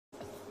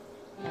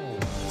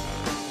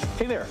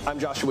Hey there, I'm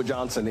Joshua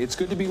Johnson. It's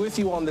good to be with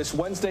you on this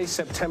Wednesday,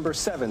 September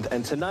 7th,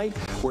 and tonight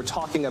we're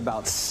talking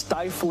about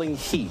stifling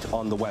heat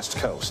on the West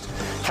Coast.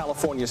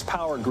 California's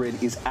power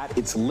grid is at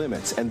its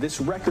limits, and this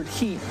record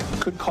heat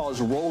could cause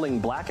rolling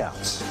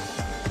blackouts.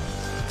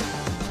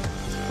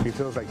 It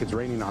feels like it's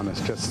raining on us,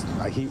 just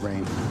a heat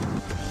rain.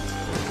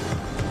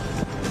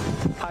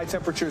 High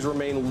temperatures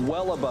remain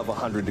well above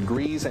 100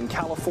 degrees, and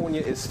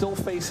California is still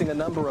facing a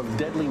number of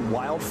deadly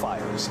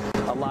wildfires.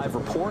 A live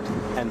report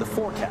and the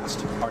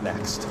forecast are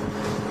next.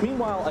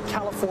 Meanwhile, a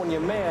California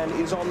man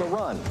is on the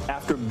run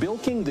after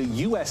bilking the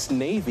U.S.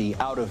 Navy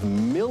out of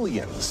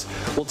millions.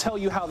 We'll tell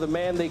you how the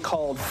man they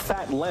called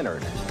Fat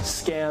Leonard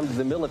scammed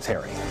the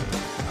military.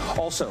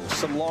 Also,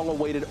 some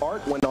long-awaited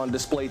art went on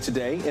display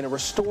today in a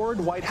restored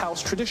White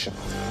House tradition.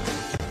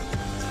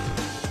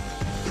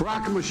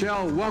 Barack and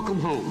Michelle, welcome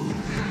home.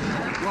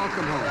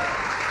 Welcome home.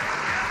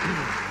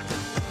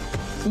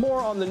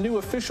 More on the new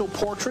official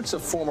portraits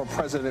of former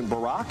President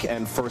Barack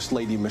and First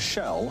Lady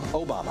Michelle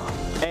Obama.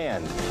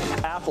 And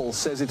Apple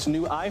says its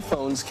new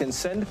iPhones can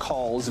send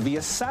calls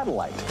via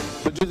satellite.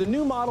 But do the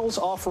new models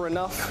offer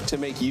enough to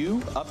make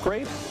you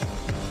upgrade?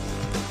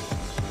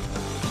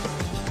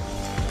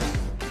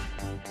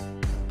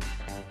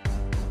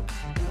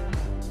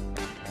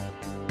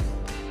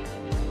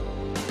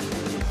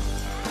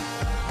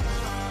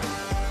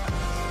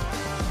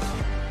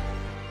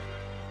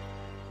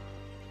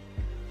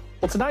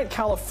 Well, tonight,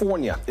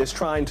 California is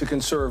trying to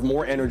conserve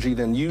more energy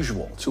than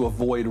usual to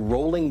avoid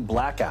rolling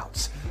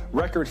blackouts.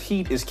 Record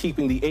heat is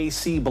keeping the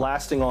AC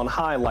blasting on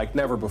high like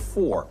never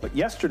before. But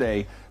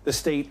yesterday, the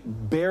state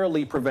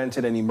barely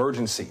prevented an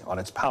emergency on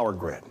its power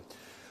grid.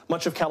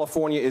 Much of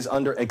California is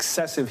under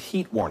excessive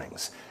heat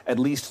warnings. At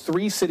least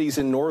 3 cities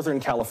in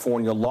Northern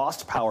California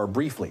lost power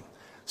briefly.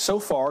 So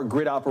far,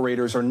 grid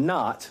operators are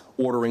not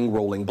ordering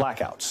rolling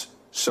blackouts.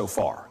 So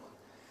far.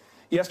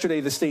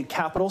 Yesterday, the state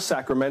capital,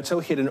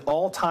 Sacramento, hit an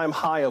all-time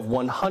high of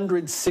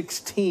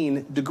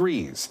 116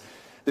 degrees.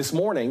 This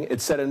morning, it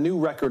set a new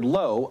record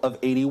low of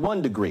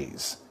 81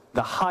 degrees,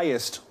 the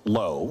highest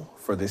low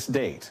for this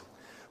date.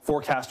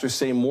 Forecasters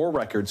say more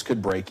records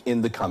could break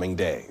in the coming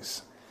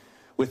days.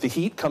 With the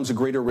heat comes a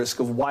greater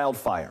risk of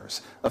wildfires.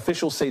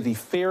 Officials say the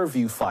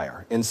Fairview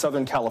fire in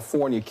Southern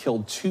California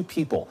killed 2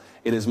 people.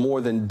 It has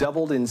more than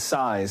doubled in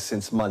size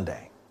since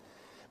Monday.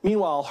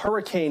 Meanwhile,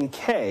 Hurricane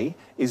K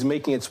is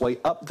making its way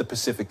up the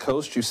Pacific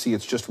coast. You see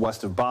it's just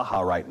west of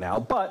Baja right now.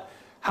 But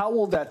how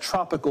will that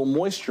tropical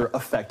moisture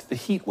affect the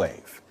heat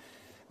wave?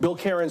 Bill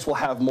Cairns will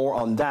have more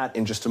on that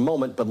in just a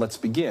moment, but let's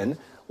begin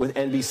with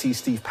NBC's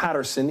Steve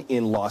Patterson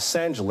in Los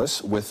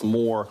Angeles with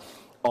more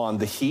on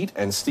the heat.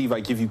 And Steve,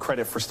 I give you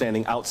credit for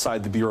standing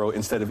outside the bureau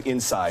instead of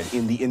inside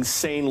in the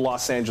insane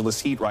Los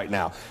Angeles heat right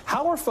now.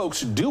 How are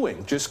folks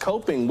doing just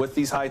coping with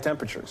these high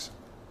temperatures?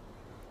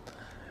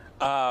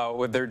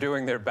 Well, they're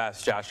doing their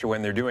best, Joshua,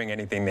 and they're doing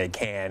anything they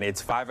can.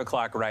 It's 5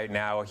 o'clock right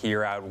now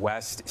here out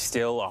west,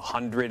 still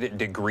 100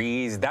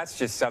 degrees. That's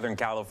just Southern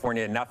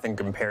California, nothing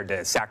compared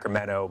to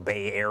Sacramento,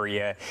 Bay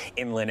Area,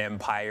 Inland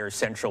Empire,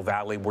 Central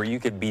Valley, where you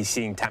could be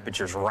seeing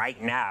temperatures right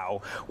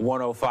now,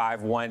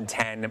 105,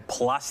 110,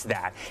 plus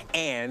that.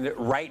 And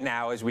right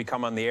now, as we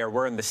come on the air,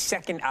 we're in the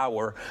 2nd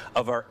hour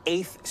of our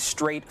 8th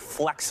straight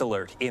flex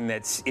alert in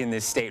this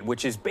state,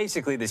 which is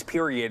basically this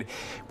period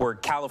where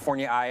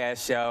California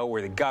ISO,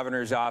 where the governor's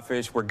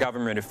office, where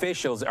government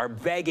officials are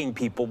begging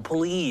people,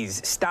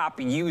 please stop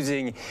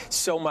using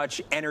so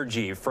much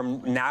energy from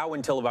now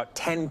until about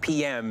 10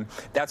 p.m.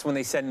 That's when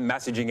they send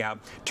messaging out.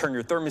 Turn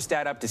your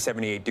thermostat up to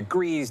 78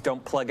 degrees.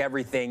 Don't plug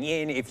everything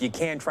in. If you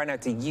can, try not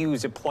to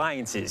use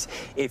appliances.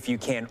 If you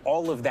can,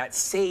 all of that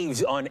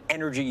saves on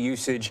energy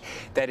usage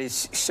that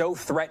is so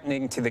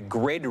threatening to the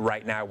grid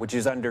right now, which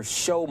is under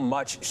so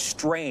much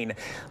strain.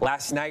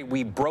 Last night,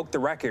 we broke the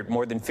record,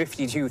 more than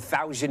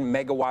 52,000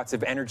 megawatts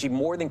of energy,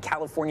 more than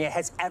California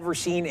has ever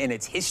seen in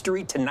its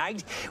history.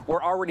 Tonight,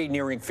 we're already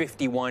nearing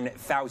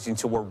 51,000,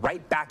 so we're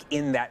right back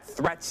in that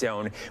threat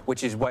zone,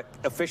 which is what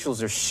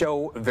officials are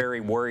so very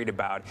worried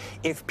about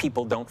if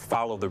people don't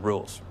follow the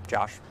rules.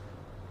 Josh?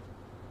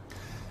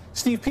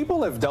 Steve,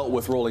 people have dealt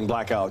with rolling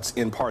blackouts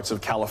in parts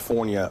of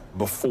California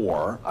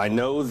before. I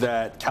know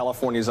that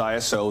California's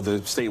ISO,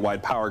 the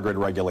statewide power grid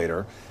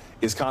regulator,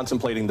 is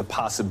contemplating the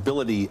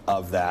possibility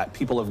of that.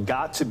 People have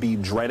got to be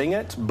dreading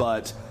it,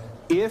 but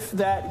if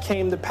that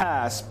came to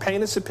pass,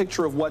 paint us a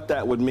picture of what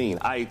that would mean.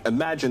 I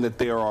imagine that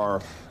there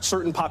are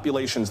certain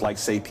populations, like,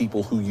 say,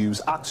 people who use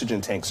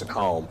oxygen tanks at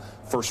home,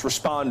 first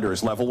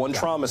responders, level 1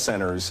 trauma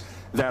centers,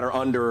 that are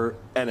under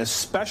an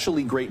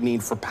especially great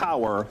need for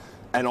power,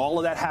 and all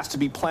of that has to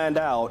be planned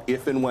out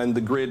if and when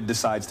the grid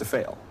decides to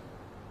fail.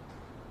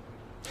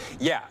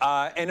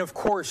 Yeah, and of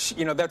course,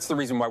 you know, that's the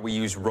reason why we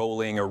use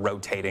rolling or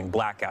rotating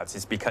blackouts.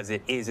 It's because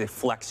it is a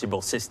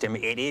flexible system.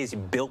 It is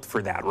built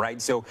for that,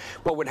 right? So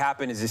what would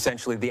happen is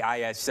essentially the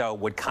ISO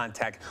would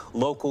contact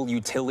local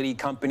utility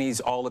companies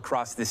all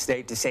across the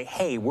state to say,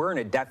 hey, we're in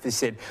a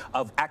deficit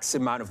of X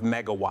amount of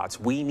megawatts.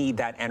 We need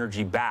that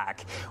energy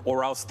back,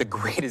 or else the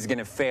grid is going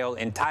to fail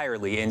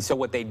entirely. And so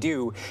what they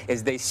do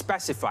is they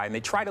specify and they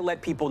try to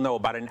let people know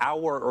about an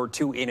hour or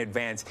two in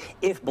advance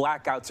if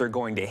blackouts are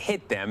going to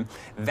hit them.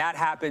 That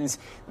happens,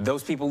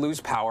 those people lose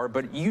power,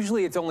 but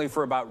usually it's only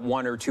for about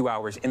 1 or 2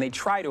 hours. And they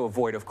try to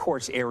avoid, of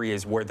course,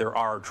 areas where there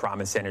are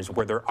trauma centers,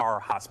 where there are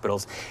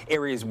hospitals,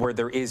 areas where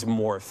there is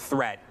more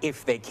threat,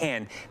 if they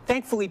can.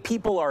 Thankfully,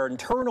 people are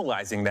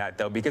internalizing that,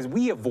 though, because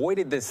we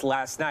avoided this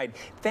last night,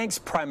 thanks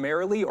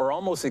primarily or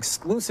almost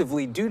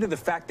exclusively due to the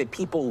fact that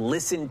people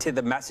listened to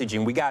the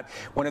messaging. We got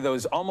one of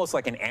those almost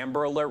like an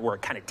Amber Alert where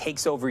it kind of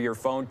takes over your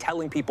phone,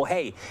 telling people,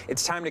 hey,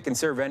 it's time to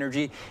conserve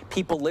energy.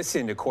 People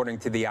listened, according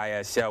to the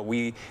ISO.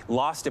 We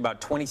lost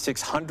about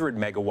 2,600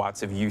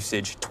 megawatts of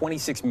usage.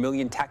 26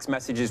 million text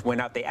messages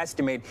went out. They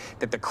estimate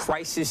that the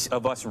crisis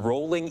of us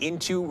rolling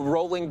into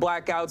rolling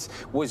blackouts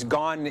was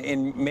gone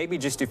in maybe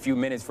just a few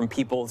minutes from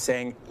people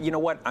saying, you know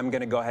what, I'm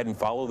going to go ahead and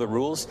follow the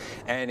rules.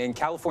 And in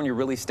California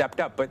really stepped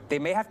up, but they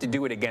may have to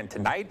do it again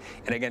tonight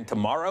and again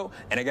tomorrow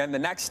and again the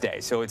next day.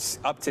 So it's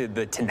up to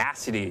the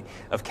tenacity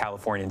of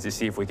Californians to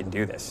see if we can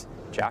do this.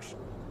 Josh?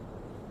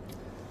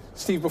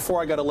 Steve,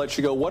 before I got to let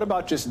you go, what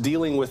about just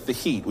dealing with the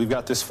heat? We've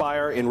got this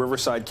fire in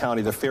Riverside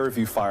County, the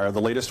Fairview fire.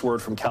 The latest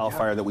word from CAL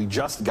FIRE that we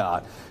just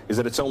got is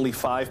that it's only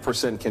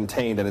 5%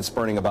 contained and it's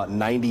burning about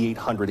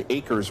 9,800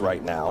 acres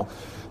right now.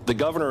 The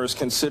governor is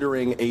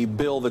considering a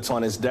bill that's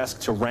on his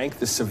desk to rank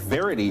the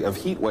severity of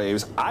heat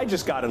waves. I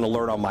just got an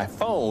alert on my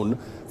phone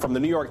from the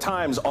New York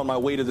Times on my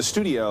way to the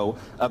studio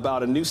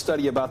about a new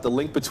study about the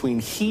link between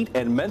heat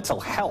and mental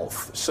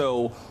health.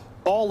 So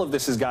all of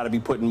this has got to be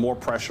putting more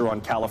pressure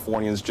on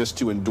Californians just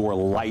to endure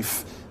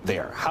life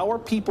there. How are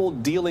people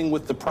dealing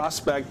with the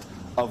prospect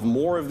of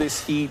more of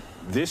this heat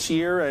this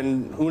year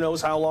and who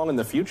knows how long in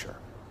the future?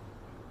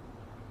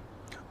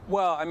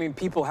 Well, I mean,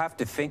 people have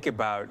to think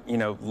about, you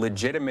know,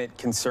 legitimate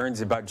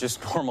concerns about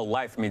just normal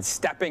life. I mean,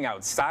 stepping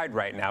outside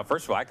right now,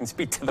 first of all, I can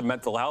speak to the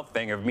mental health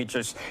thing of me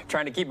just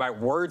trying to keep my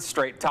words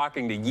straight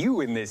talking to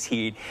you in this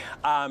heat.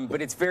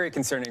 But it's very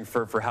concerning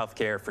for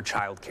healthcare, for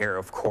childcare,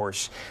 of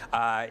course.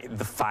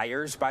 The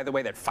fires, by the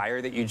way, that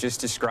fire that you just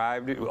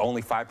described,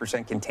 only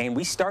 5% contained.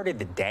 We started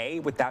the day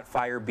with that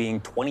fire being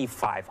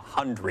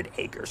 2,500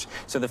 acres.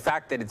 So the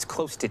fact that it's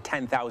close to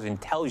 10,000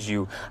 tells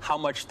you how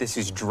much this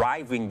is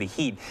driving the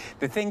heat.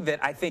 The thing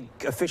that I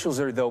think officials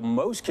are, though,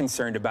 most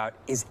concerned about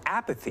is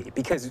apathy,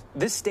 because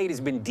this state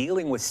has been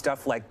dealing with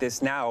stuff like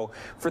this now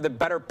for the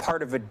better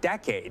part of a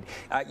decade.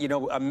 You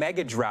know, a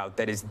mega drought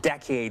that is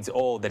decades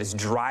old, that has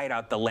dried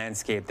out the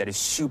landscape, that is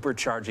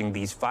supercharging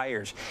these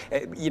fires.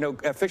 You know,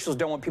 officials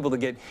don't want people to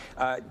get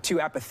too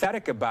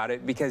apathetic about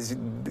it because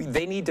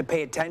they need to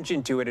pay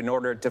attention to it in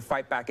order to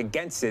fight back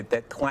against it,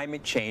 that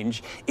climate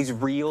change is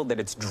real, that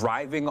it's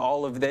driving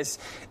all of this,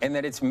 and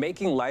that it's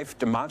making life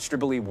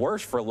demonstrably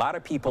worse for a lot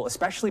of people,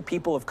 especially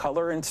people of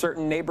color in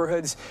certain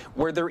neighborhoods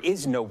where there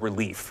is no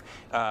relief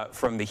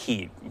from the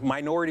heat.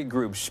 Minority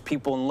groups,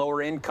 people in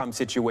lower income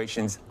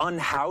situations,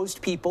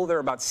 unhoused people. There are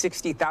about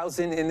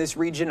 60,000 in this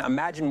region.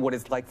 Imagine what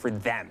it's like for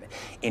them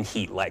in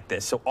heat like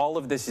this. So all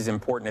of this is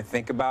important to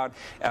think about.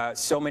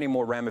 So many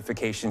more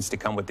ramifications to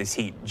come with this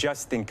heat,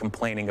 just in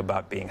complaining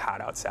about being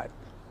hot outside.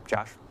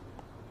 Josh?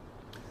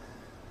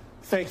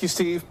 Thank you,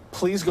 Steve.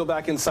 Please go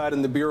back inside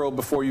in the bureau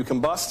before you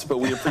combust, but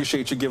we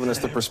appreciate you giving us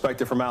the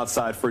perspective from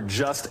outside for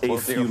just a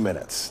few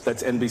minutes.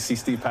 That's NBC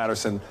Steve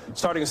Patterson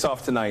starting us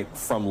off tonight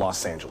from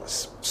Los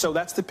Angeles. So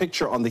that's the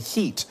picture on the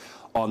heat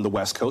on the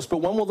West Coast, but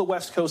when will the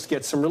West Coast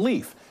get some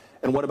relief?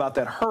 And what about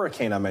that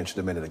hurricane I mentioned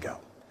a minute ago?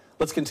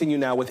 Let's continue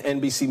now with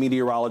NBC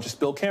meteorologist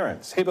Bill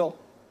Cairns. Hey, Bill.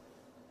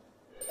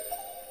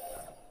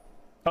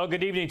 Oh,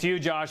 good evening to you,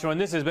 Joshua. And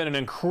this has been an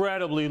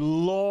incredibly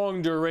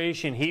long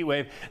duration heat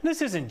wave. This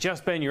hasn't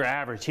just been your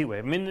average heat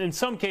wave. I mean, in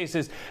some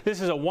cases,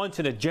 this is a once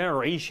in a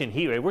generation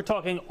heat wave. We're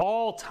talking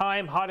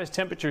all-time hottest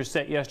temperatures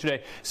set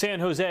yesterday, San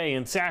Jose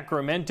and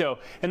Sacramento.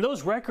 And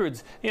those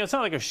records, you know, it's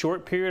not like a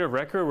short period of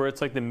record where it's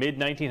like the mid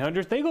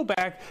 1900s. They go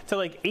back to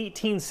like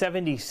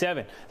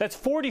 1877. That's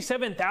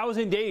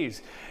 47,000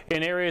 days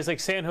in areas like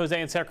San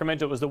Jose and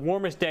Sacramento. It was the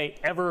warmest day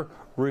ever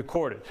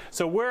recorded.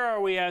 So where are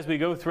we as we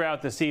go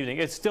throughout this evening?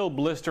 It's still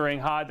blistering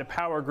hot. The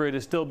power grid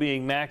is still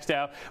being maxed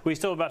out. We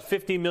still have about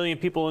 50 million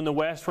people in the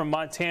West, from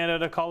Montana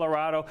to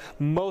Colorado.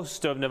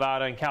 Most of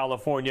Nevada and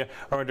California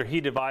are under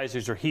heat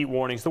advisories or heat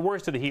warnings. The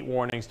worst of the heat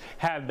warnings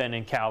have been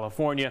in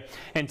California.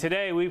 And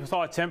today we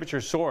saw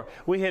temperatures soar.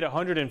 We hit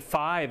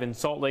 105 in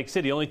Salt Lake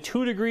City, only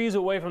 2 degrees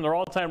away from their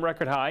all-time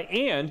record high.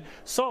 And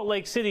Salt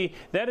Lake City,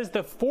 that is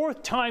the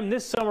 4th time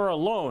this summer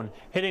alone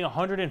hitting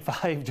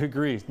 105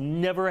 degrees.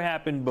 Never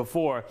happened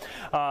before.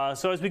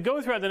 So as we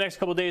go throughout the next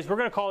couple of days, we're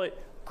going to call it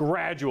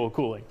gradual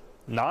cooling.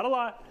 Not a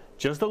lot,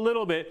 just a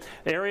little bit.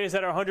 Areas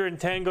that are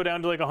 110 go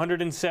down to like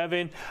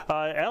 107.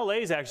 LA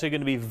is actually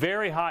going to be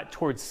very hot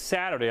towards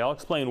Saturday. I'll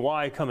explain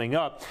why coming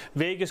up.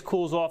 Vegas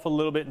cools off a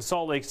little bit. In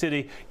Salt Lake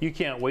City, you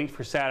can't wait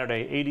for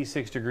Saturday.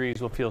 86 degrees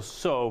will feel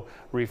so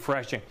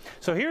refreshing.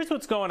 So here's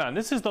what's going on.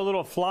 This is the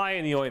little fly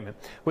in the ointment.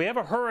 We have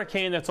a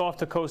hurricane that's off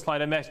the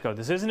coastline of Mexico.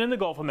 This isn't in the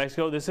Gulf of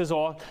Mexico. This is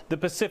off the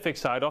Pacific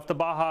side, off the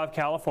Baja of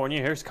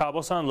California. Here's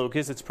Cabo San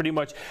Lucas. It's pretty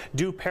much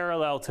due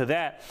parallel to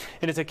that.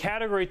 And it's a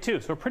Category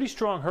 2, so a pretty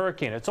strong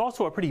hurricane. It's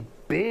also a pretty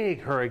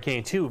big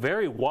hurricane, too,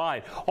 very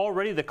wide.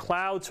 Already the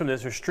clouds from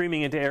this are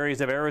streaming into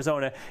areas of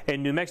Arizona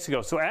and New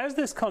Mexico. So as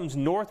this comes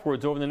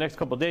northwards over the next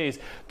couple of days,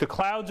 the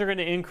clouds are going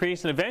to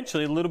increase and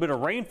eventually a little bit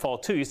of rainfall,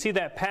 too. You see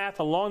that path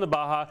along the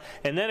Baja,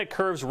 and then it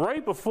curves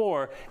right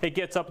before it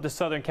gets up to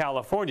Southern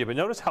California. But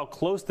notice how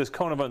close this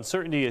cone of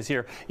uncertainty is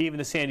here, even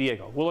to San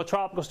Diego. Will a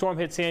tropical storm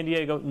hit San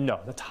Diego? No,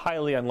 that's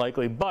highly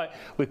unlikely. But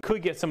we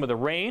could get some of the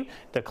rain,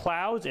 the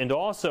clouds, and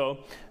also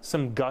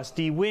some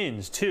gusty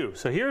winds, too.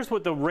 So here's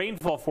what the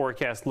rainfall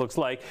forecast looks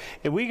like.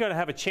 And we're going to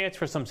have a chance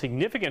for some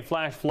significant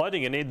flash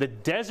flooding in the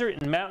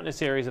desert and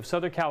mountainous areas of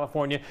Southern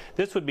California.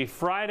 This would be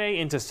Friday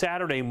into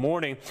Saturday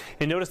morning.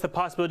 And notice the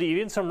possibility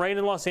even some rain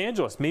in Los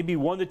Angeles, maybe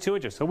 1 to 2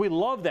 inches. So we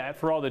love that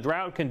for all the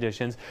drought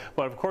conditions.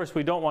 But of course,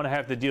 we don't want to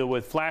have to deal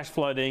with flash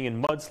flooding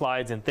and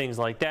mudslides and things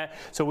like that.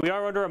 So we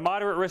are under a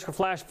moderate risk of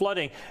flash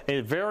flooding.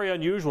 It's very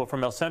unusual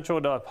from El Centro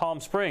to Palm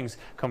Springs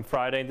come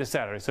Friday into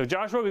Saturday. So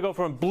Joshua, we go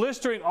from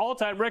blistering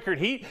all-time record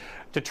heat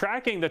to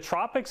tracking the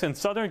tropics in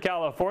Southern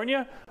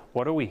California.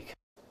 What a week.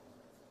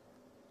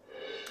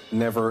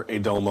 Never a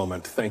dull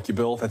moment. Thank you,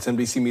 Bill. That's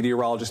NBC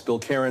meteorologist Bill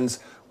Cairns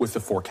with the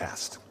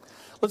forecast.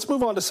 Let's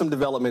move on to some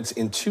developments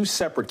in 2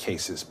 separate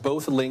cases,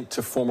 both linked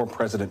to former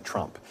President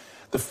Trump.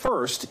 The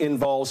first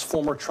involves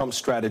former Trump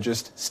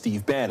strategist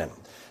Steve Bannon.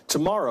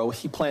 Tomorrow,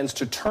 he plans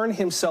to turn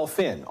himself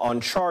in on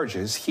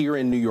charges here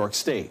in New York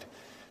State.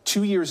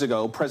 2 years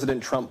ago,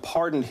 President Trump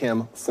pardoned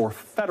him for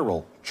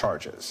federal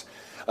charges.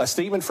 A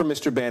statement from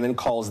Mr. Bannon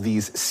calls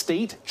these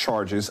state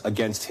charges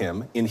against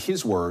him, in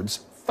his words,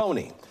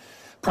 phony.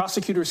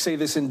 Prosecutors say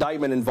this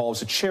indictment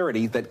involves a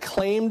charity that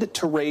claimed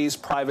to raise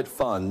private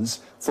funds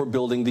for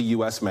building the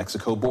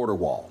U.S.-Mexico border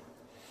wall.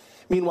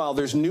 Meanwhile,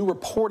 there's new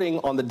reporting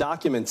on the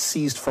documents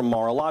seized from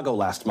Mar-a-Lago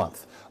last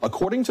month.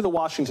 According to the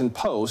Washington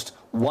Post,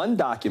 one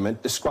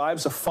document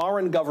describes a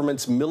foreign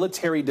government's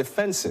military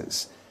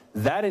defenses.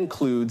 That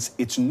includes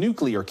its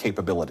nuclear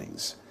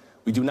capabilities.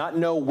 We do not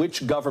know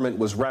which government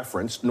was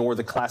referenced, nor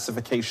the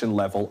classification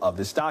level of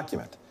this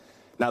document.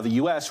 Now, the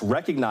U.S.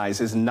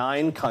 recognizes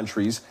 9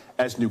 countries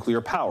as nuclear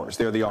powers.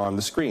 There they are on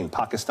the screen: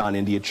 Pakistan,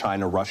 India,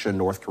 China, Russia,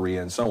 North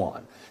Korea, and so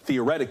on.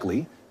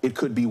 Theoretically, it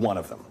could be one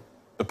of them.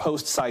 The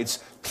Post cites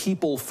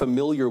people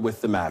familiar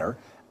with the matter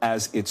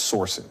as its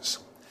sources.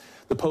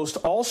 The Post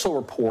also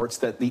reports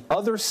that the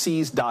other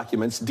seized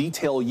documents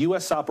detail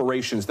U.S.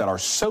 operations that are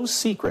so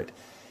secret,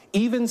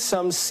 even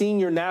some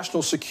senior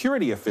national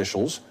security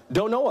officials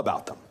don't know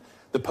about them.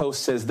 The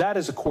Post says that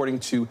is according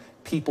to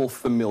people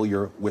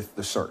familiar with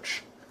the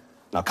search.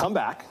 Now, come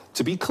back.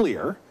 To be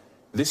clear,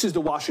 this is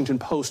the Washington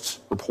Post's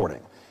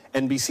reporting.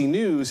 NBC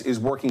News is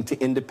working to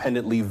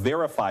independently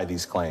verify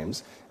these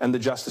claims, and the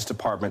Justice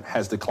Department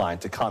has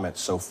declined to comment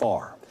so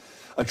far.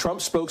 A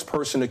Trump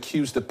spokesperson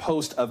accused the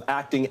Post of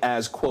acting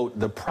as, quote,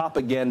 the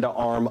propaganda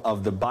arm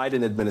of the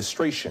Biden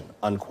administration,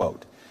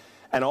 unquote.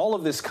 And all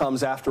of this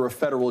comes after a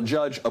federal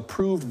judge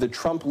approved the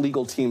Trump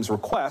legal team's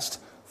request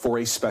for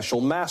a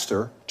special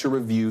master to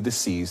review the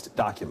seized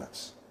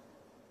documents.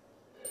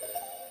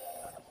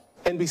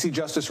 NBC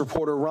Justice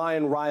reporter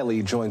Ryan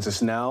Riley joins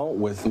us now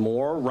with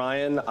more.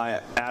 Ryan, I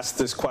asked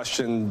this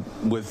question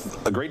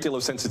with a great deal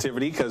of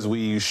sensitivity because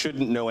we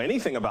shouldn't know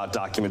anything about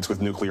documents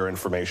with nuclear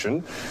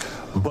information.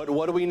 But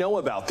what do we know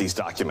about these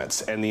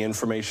documents and the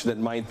information that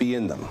might be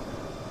in them?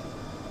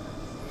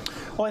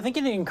 Well, I think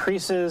it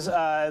increases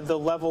the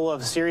level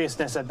of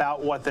seriousness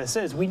about what this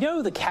is. We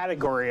know the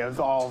category of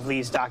all of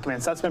these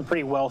documents. That's been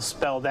pretty well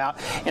spelled out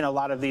in a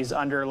lot of these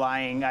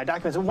underlying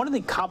documents. And one of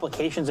the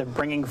complications of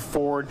bringing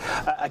forward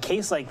a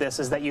case like this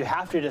is that you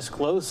have to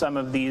disclose some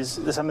of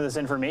this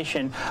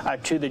information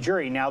to the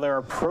jury. Now, there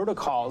are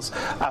protocols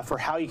for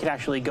how you can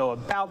actually go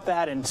about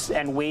that,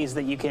 and ways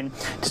that you can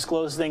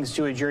disclose things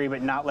to a jury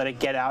but not let it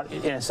get out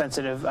in a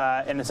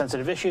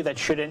sensitive issue that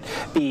shouldn't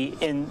be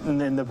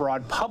in the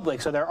broad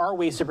public. So there are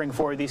ways to bring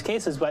forward these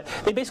cases, but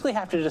they basically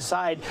have to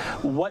decide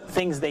what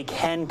things they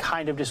can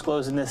kind of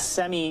disclose in this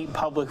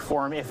semi-public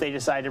forum if they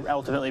decide to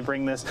ultimately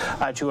bring this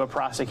to a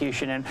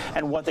prosecution,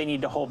 and what they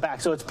need to hold back.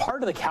 So it's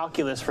part of the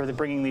calculus for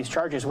bringing these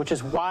charges, which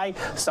is why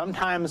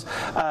sometimes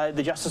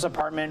the Justice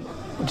Department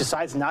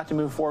decides not to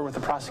move forward with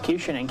the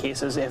prosecution in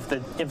cases if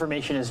the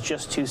information is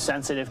just too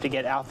sensitive to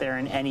get out there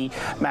in any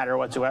matter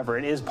whatsoever.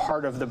 It is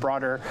part of the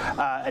broader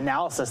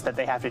analysis that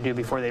they have to do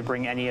before they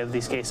bring any of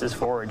these cases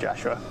forward,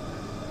 Joshua.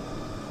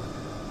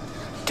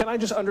 Can I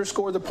just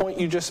underscore the point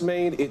you just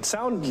made? It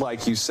sounded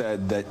like you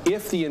said that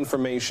if the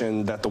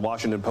information that the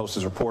Washington Post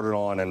has reported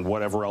on and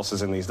whatever else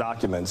is in these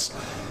documents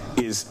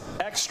is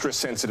extra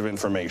sensitive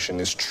information,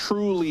 is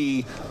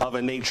truly of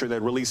a nature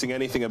that releasing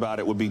anything about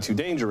it would be too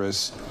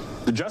dangerous,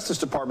 the Justice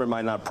Department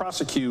might not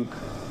prosecute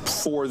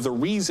for the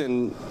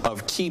reason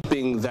of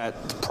keeping that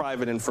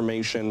private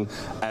information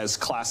as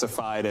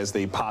classified as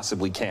they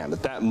possibly can.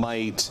 That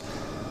might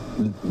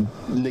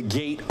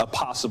negate a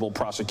possible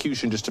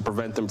prosecution just to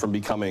prevent them from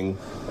becoming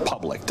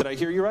public. Did I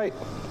hear you right?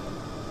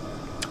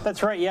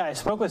 That's right. Yeah, I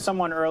spoke with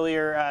someone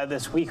earlier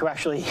this week who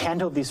actually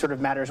handled these sort of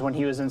matters when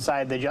he was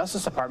inside the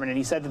Justice Department, and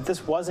he said that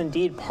this was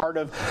indeed part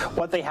of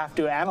what they have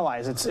to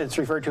analyze. It's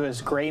referred to as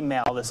gray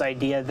mail, this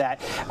idea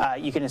that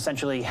you can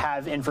essentially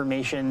have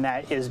information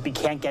that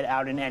can't get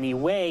out in any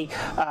way,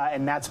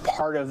 and that's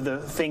part of the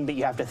thing that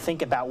you have to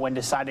think about when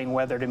deciding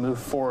whether to move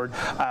forward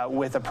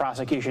with a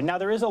prosecution. Now,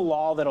 there is a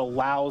law that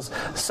allows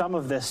some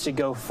of this to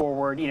go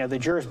forward. You know, the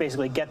jurors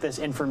basically get this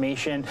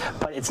information,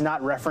 but it's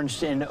not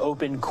referenced in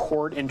open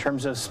court in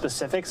terms of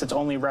specifics. It's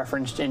only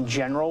referenced in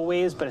general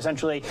ways, but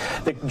essentially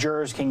the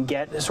jurors can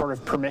get sort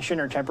of permission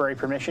or temporary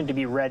permission to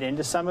be read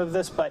into some of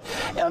this. But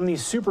on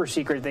these super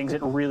secret things,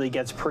 it really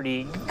gets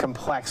pretty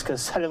complex,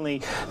 because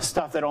suddenly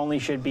stuff that only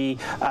should be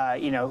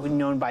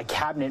known by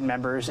cabinet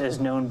members is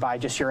known by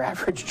just your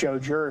average Joe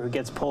juror who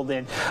gets pulled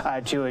in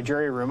to a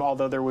jury room,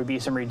 although there would be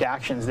some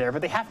redactions there.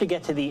 But they have to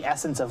get to the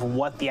essence of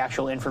what the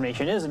actual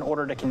information is in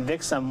order to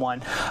convict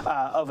someone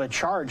of a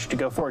charge to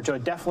go forward. So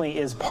it definitely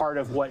is part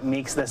of what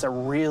makes this a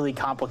really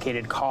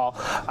complicated call,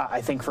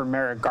 I think, for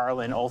Merrick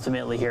Garland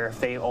ultimately here, if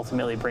they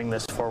ultimately bring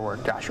this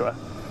forward. Joshua.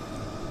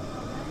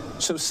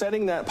 So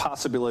setting that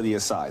possibility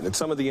aside, that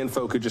some of the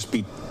info could just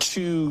be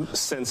too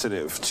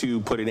sensitive to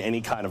put in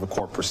any kind of a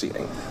court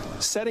proceeding,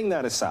 setting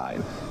that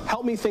aside,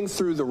 help me think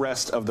through the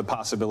rest of the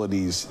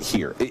possibilities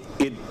here.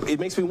 It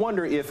makes me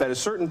wonder if at a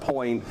certain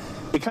point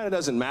it kind of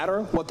doesn't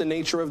matter what the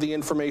nature of the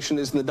information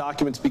is in the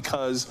documents,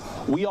 because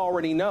we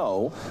already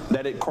know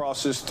that it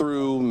crosses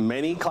through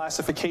many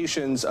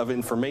classifications of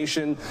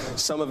information.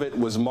 Some of it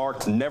was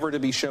marked never to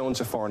be shown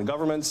to foreign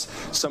governments.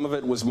 Some of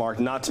it was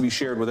marked not to be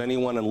shared with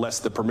anyone unless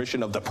the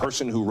permission of the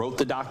person who wrote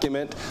the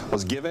document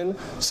was given.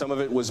 Some of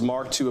it was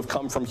marked to have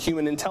come from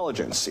human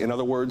intelligence, in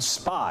other words,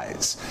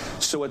 spies.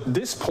 So at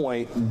this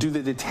point, do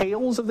the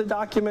details of the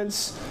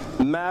documents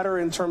matter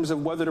in terms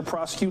of whether to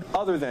prosecute,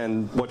 other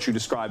than what you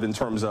described in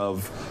terms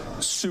of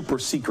super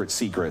secret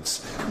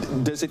secrets?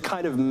 Does it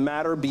kind of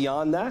matter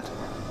beyond that?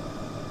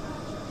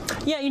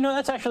 Yeah, you know,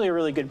 that's actually a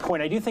really good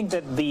point. I do think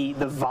that the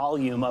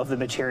volume of the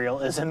material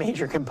is a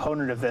major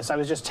component of this. I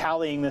was just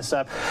tallying this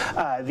up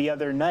the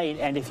other night,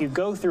 and if you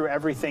go through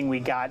everything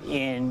we got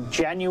in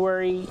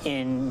January,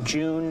 in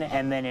June,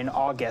 and then in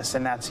August,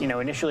 and that's, you know,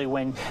 initially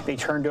when they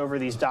turned over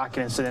these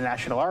documents to the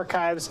National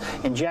Archives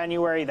in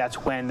January, that's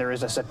when there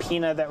was a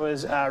subpoena that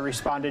was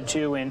responded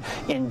to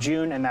in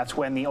June, and that's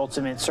when the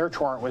ultimate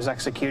search warrant was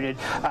executed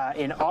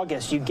in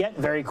August. You get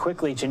very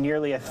quickly to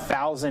nearly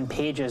 1,000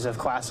 pages of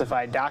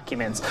classified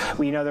documents.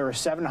 We know there were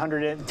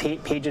 700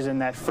 pages in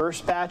that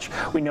first batch.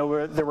 We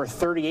know there were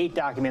 38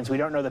 documents. We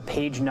don't know the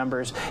page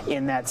numbers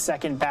in that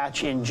second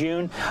batch in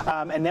June.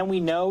 And then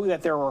we know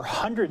that there were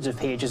hundreds of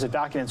pages of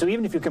documents. So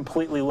even if you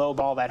completely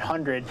lowball that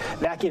 100,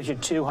 that gives you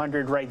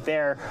 200 right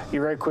there.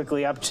 You're very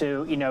quickly up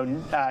to,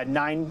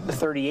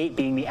 938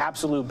 being the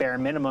absolute bare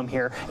minimum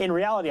here. In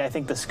reality, I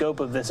think the scope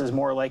of this is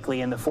more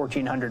likely in the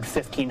 1,400,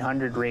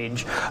 1,500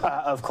 range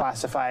of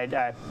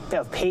classified,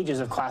 of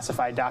pages of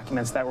classified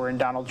documents that were in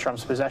Donald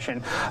Trump's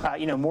possession.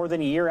 More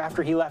than a year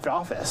after he left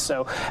office.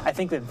 So I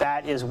think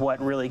that is what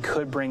really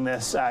could bring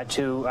this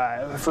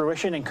to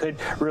fruition and could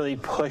really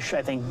push,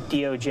 I think,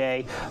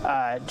 DOJ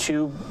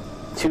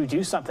to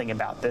do something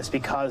about this,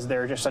 because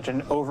there's just such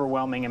an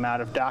overwhelming amount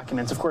of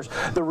documents. Of course,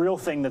 the real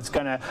thing that's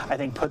going to, I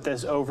think, put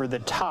this over the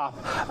top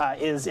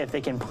is if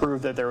they can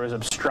prove that there was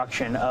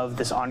obstruction of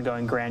this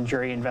ongoing grand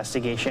jury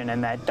investigation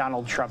and that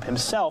Donald Trump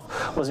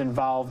himself was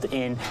involved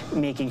in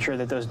making sure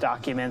that those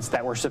documents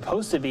that were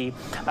supposed to be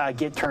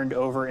get turned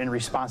over in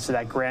response to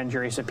that grand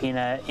jury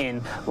subpoena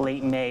in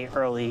late May,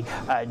 early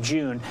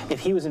June.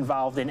 If he was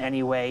involved in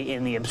any way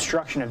in the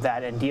obstruction of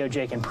that, and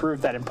DOJ can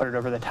prove that and put it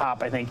over the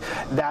top, I think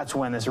that's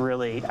when this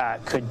really I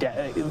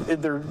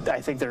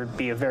think there'd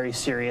be a very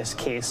serious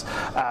case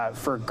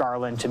for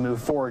Garland to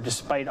move forward,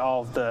 despite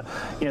all of the,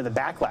 the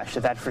backlash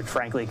that would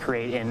frankly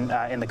create in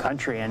the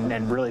country,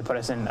 and really put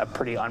us in a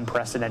pretty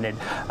unprecedented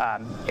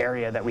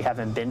area that we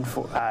haven't been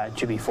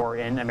to before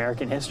in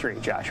American history,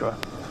 Joshua.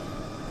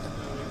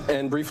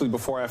 And briefly,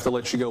 before I have to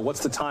let you go,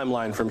 what's the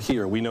timeline from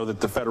here? We know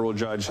that the federal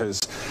judge has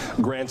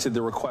granted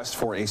the request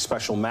for a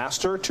special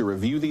master to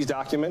review these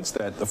documents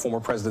that the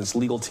former president's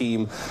legal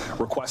team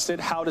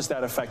requested. How does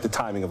that affect the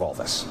timing of all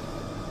this?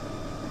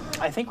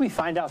 I think we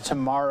find out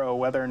tomorrow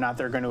whether or not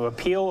they're going to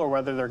appeal or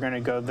whether they're going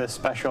to go the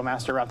special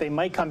master route. They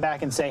might come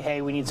back and say,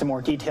 hey, we need some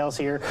more details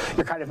here.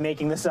 You're kind of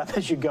making this up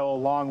as you go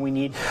along. We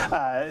need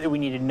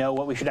to know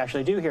what we should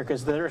actually do here,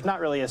 because there's not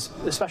really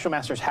the special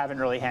masters haven't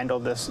really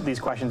handled these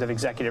questions of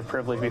executive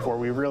privilege before.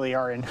 We really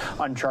are in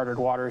uncharted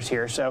waters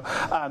here. So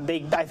I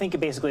think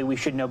basically we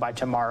should know by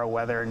tomorrow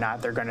whether or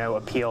not they're going to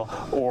appeal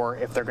or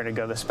if they're going to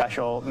go the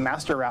special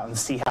master route and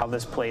see how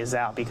this plays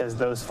out, because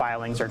those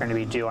filings are going to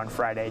be due on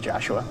Friday,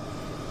 Joshua.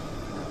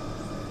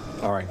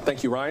 All right.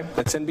 Thank you, Ryan.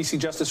 That's NBC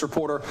Justice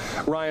reporter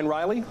Ryan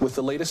Riley with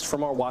the latest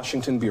from our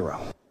Washington bureau.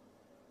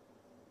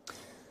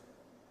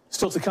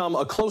 Still to come,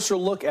 a closer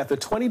look at the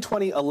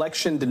 2020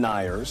 election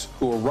deniers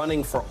who are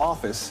running for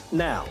office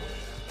now.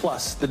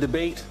 Plus, the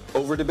debate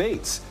over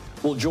debates.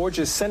 Will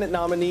Georgia's Senate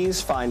nominees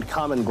find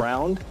common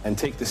ground and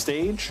take the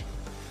stage?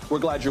 We're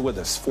glad you're with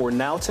us for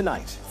Now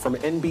Tonight from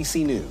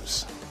NBC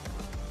News.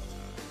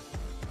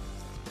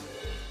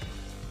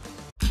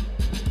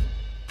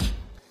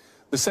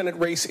 The Senate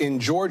race in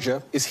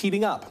Georgia is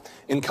heating up.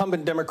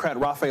 Incumbent Democrat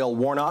Raphael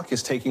Warnock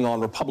is taking on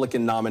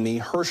Republican nominee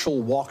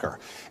Herschel Walker.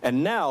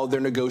 And now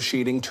they're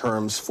negotiating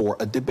terms for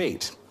a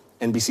debate.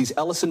 NBC's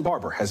Ellison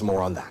Barber has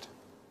more on that.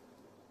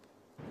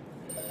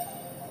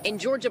 In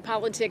Georgia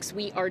politics,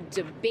 we are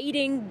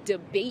debating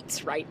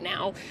debates right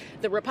now.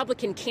 The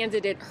Republican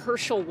candidate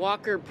Herschel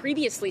Walker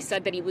previously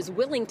said that he was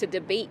willing to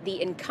debate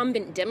the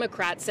incumbent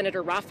Democrat,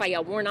 Senator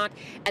Raphael Warnock,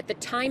 at the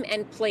time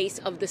and place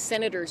of the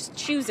senator's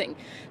choosing.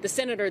 The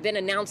senator then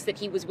announced that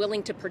he was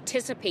willing to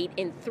participate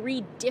in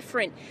 3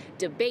 different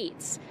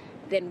debates.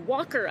 Then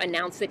Walker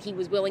announced that he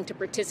was willing to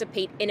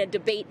participate in a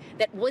debate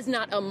that was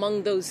not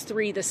among those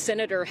 3 the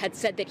senator had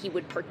said that he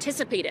would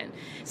participate in.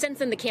 Since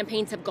then, the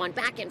campaigns have gone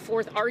back and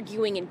forth,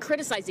 arguing and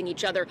criticizing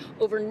each other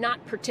over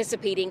not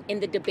participating in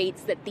the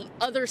debates that the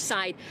other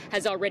side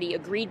has already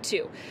agreed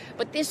to.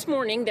 But this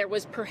morning, there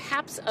was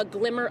perhaps a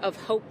glimmer of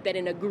hope that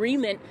an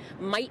agreement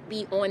might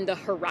be on the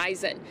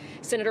horizon.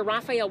 Senator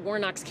Raphael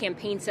Warnock's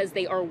campaign says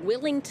they are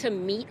willing to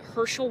meet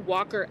Herschel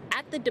Walker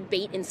at the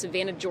debate in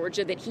Savannah,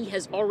 Georgia, that he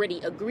has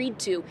already agreed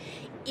to,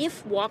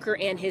 if Walker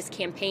and his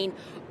campaign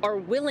are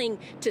willing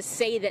to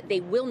say that they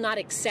will not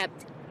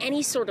accept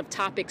any sort of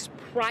topics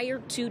prior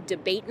to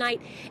debate night,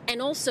 and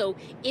also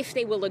if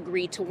they will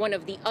agree to one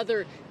of the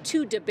other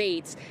 2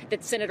 debates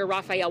that Senator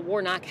Raphael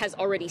Warnock has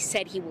already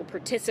said he will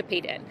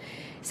participate in.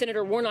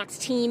 Senator Warnock's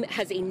team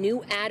has a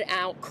new ad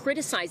out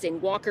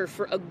criticizing Walker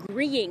for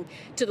agreeing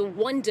to the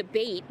one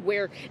debate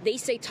where they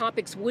say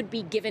topics would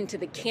be given to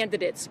the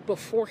candidates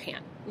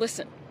beforehand.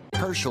 Listen.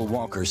 Herschel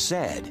Walker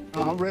said,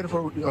 I'm ready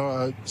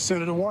for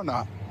Senator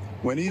Warnock.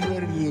 When he's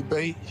ready to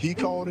debate, he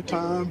called the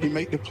time, he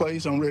make the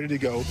place, I'm ready to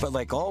go. But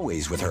like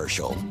always with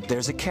Herschel,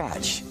 there's a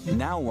catch.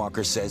 Now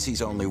Walker says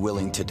he's only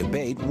willing to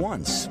debate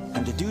once,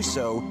 and to do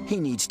so, he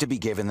needs to be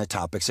given the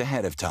topics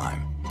ahead of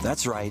time.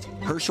 That's right,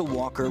 Herschel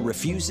Walker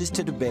refuses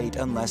to debate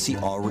unless he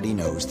already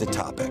knows the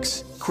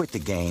topics. Quit the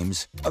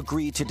games,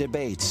 agree to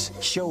debates,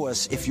 show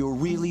us if you're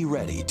really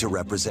ready to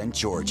represent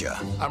Georgia.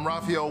 I'm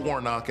Raphael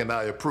Warnock, and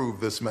I approve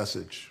this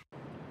message.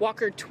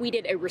 Walker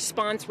tweeted a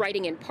response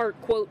writing in part,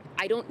 quote,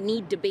 I don't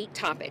need debate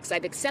topics.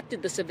 I've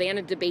accepted the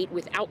Savannah debate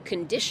without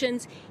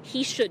conditions.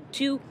 He should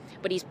too,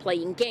 but he's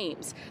playing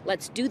games.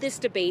 Let's do this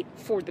debate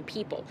for the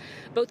people.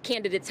 Both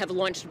candidates have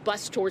launched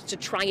bus tours to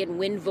try and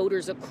win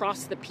voters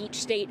across the Peach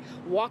State.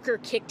 Walker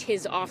kicked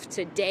his off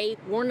today.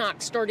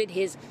 Warnock started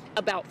his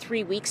about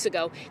 3 weeks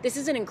ago. This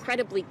is an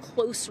incredibly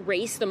close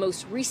race. The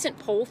most recent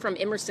poll from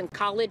Emerson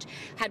College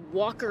had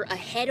Walker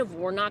ahead of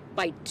Warnock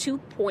by 2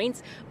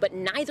 points, but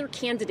neither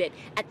candidate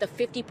at the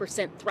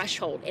 50%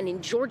 threshold. And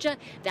in Georgia,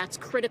 that's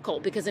critical,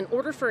 because in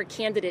order for a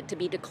candidate to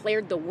be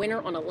declared the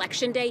winner on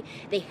Election Day,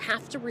 they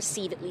have to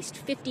receive at least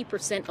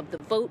 50% of the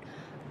vote.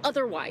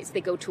 Otherwise,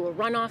 they go to a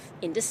runoff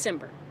in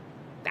December.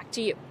 Back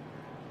to you.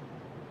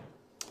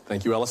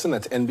 Thank you, Ellison.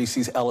 That's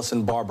NBC's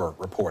Ellison Barber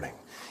reporting.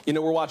 You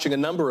know, we're watching a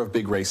number of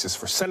big races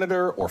for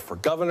senator or for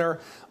governor,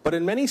 but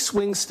in many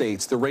swing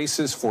states, the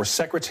races for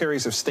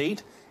secretaries of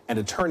state and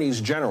attorneys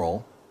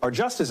general are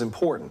just as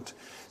important.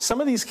 Some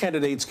of these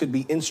candidates could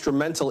be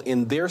instrumental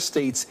in their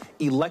state's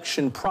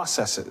election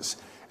processes,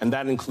 and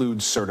that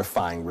includes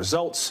certifying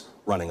results,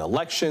 running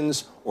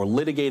elections, or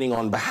litigating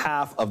on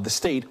behalf of the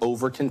state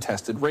over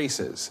contested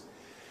races.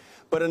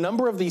 But a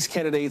number of these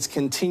candidates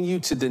continue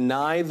to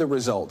deny the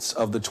results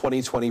of the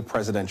 2020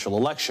 presidential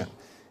election.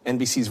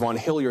 NBC's Vaughn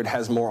Hilliard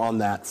has more on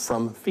that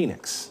from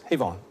Phoenix. Hey,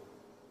 Vaughn.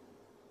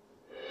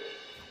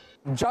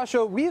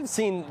 Joshua, we have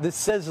seen the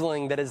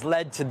sizzling that has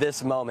led to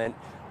this moment,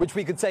 which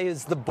we could say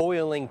is the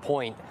boiling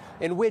point,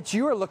 in which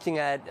you are looking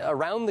at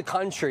around the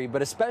country,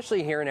 but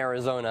especially here in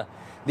Arizona,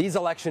 these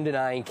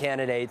election-denying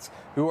candidates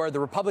who are the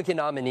Republican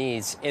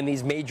nominees in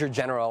these major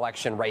general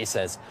election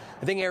races.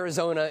 I think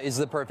Arizona is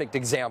the perfect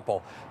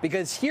example,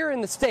 because here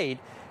in the state,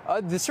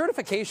 the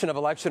certification of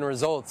election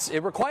results,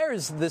 it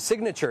requires the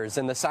signatures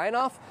and the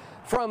sign-off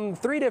from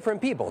 3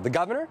 different people: the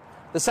governor,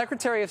 the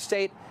secretary of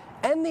state,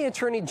 and the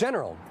Attorney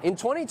General. In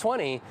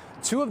 2020,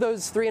 two of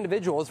those three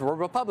individuals were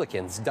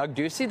Republicans, Doug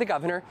Ducey, the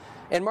governor,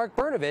 and Mark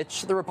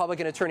Brnovich, the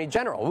Republican Attorney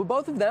General. Well,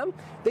 both of them,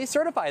 they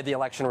certified the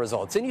election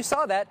results. And you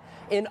saw that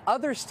in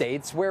other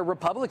states where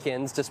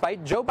Republicans,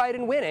 despite Joe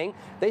Biden winning,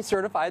 they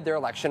certified their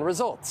election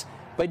results.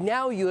 But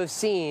now you have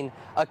seen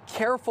a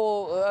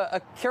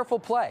careful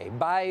play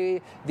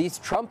by these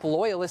Trump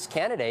loyalist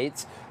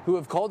candidates who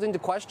have called into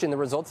question the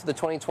results of the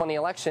 2020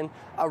 election,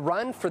 a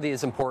run for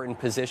these important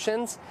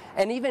positions,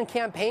 and even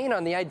campaign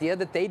on the idea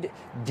that they'd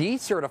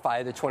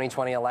decertify the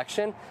 2020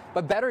 election.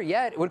 But better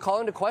yet, it would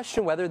call into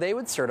question whether they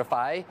would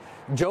certify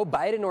Joe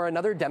Biden or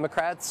another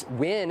Democrat's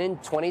win in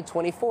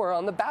 2024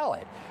 on the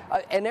ballot.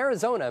 In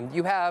Arizona,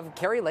 you have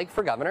Kari Lake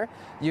for governor.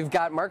 You've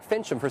got Mark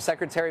Finchem for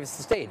Secretary of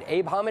State.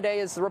 Abe Hamadeh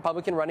is the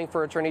Republican running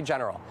for Attorney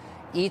General.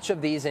 Each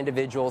of these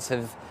individuals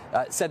have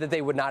said that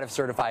they would not have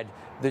certified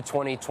the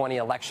 2020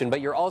 election. But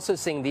you're also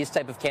seeing these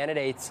type of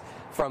candidates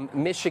from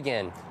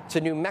Michigan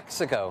to New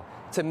Mexico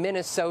to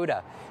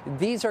Minnesota.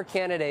 These are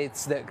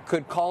candidates that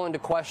could call into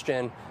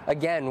question,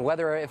 again,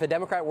 whether if a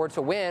Democrat were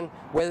to win,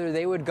 whether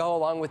they would go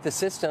along with the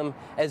system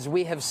as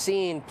we have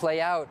seen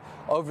play out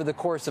over the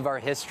course of our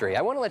history.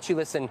 I want to let you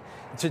listen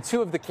to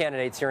two of the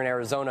candidates here in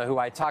Arizona who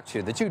I talked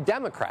to, the two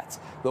Democrats,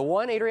 the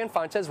one, Adrian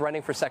Fontes,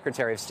 running for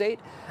Secretary of State,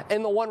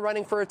 and the one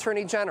running for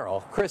Attorney General,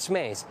 Chris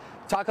Mays.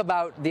 Talk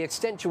about the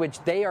extent to which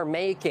they are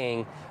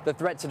making the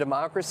threat to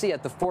democracy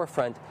at the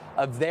forefront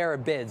of their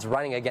bids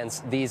running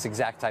against these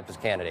exact types of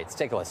candidates.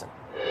 Take a listen.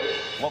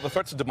 Well, the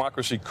threats to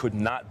democracy could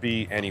not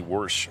be any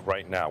worse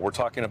right now. We're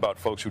talking about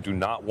folks who do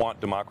not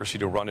want democracy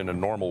to run in a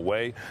normal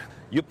way.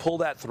 You pull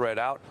that thread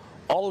out,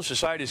 all of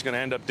society is going to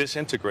end up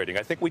disintegrating.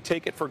 I think we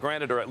take it for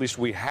granted, or at least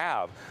we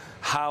have,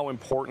 how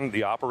important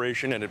the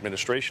operation and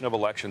administration of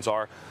elections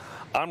are.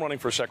 I'm running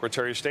for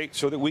Secretary of State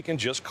so that we can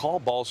just call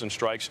balls and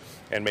strikes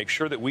and make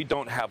sure that we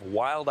don't have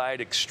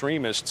wild-eyed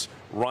extremists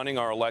running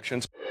our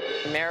elections.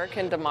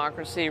 American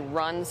democracy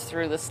runs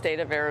through the state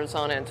of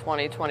Arizona in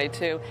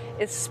 2022,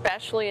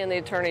 especially in the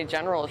Attorney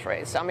General's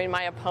race. I mean,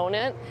 my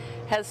opponent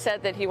has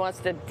said that he wants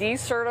to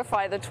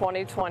decertify the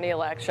 2020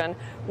 election,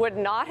 would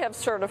not have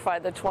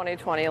certified the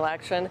 2020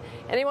 election,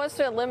 and he wants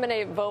to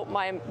eliminate vote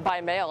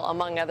by mail,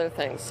 among other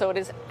things. So it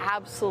is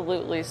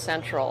absolutely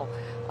central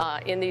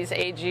in these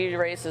AG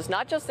races,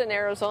 not just in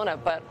Arizona,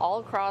 but all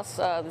across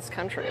this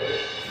country.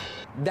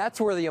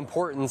 That's where the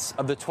importance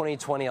of the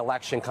 2020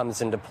 election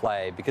comes into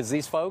play, because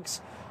these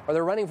folks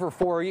they're running for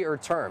 4-year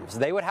terms.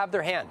 They would have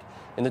their hand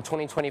in the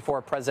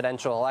 2024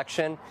 presidential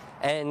election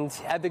and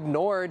have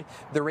ignored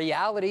the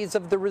realities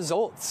of the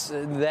results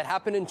that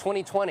happened in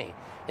 2020.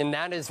 And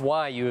that is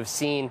why you have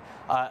seen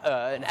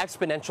an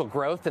exponential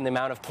growth in the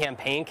amount of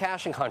campaign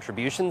cash and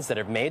contributions that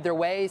have made their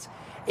ways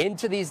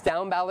into these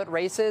down ballot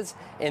races,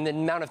 and the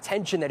amount of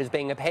tension that is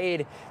being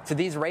paid to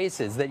these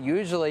races that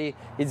usually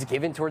is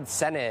given towards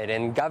Senate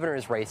and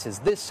governor's races.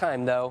 This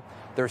time, though,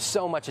 there's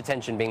so much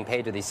attention being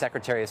paid to these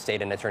Secretary of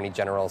State and Attorney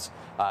General's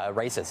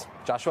races.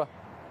 Joshua?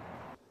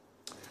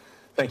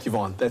 Thank you,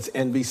 Vaughn. That's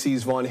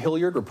NBC's Vaughn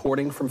Hilliard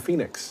reporting from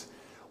Phoenix.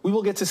 We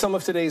will get to some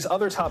of today's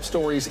other top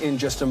stories in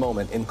just a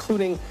moment,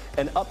 including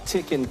an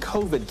uptick in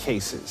COVID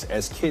cases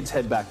as kids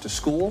head back to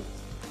school,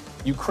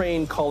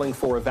 Ukraine calling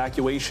for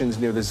evacuations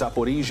near the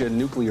Zaporizhzhia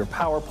nuclear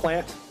power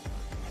plant,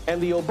 and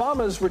the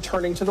Obamas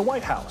returning to the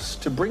White House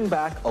to bring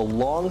back a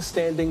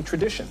long-standing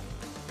tradition.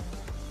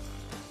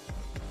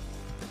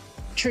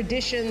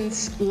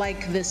 Traditions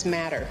like this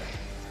matter,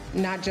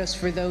 not just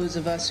for those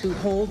of us who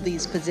hold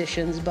these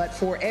positions, but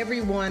for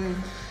everyone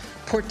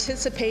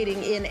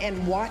participating in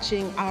and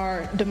watching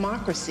our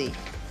democracy.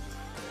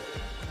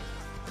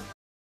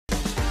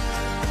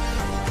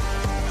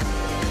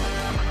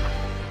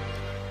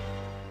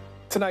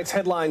 Tonight's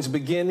headlines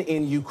begin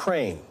in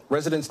Ukraine.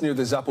 Residents near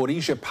the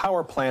Zaporizhzhia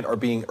power plant are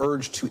being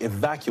urged to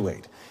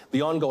evacuate.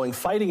 The ongoing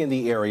fighting in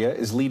the area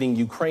is leading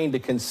Ukraine to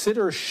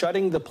consider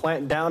shutting the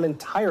plant down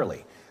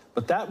entirely,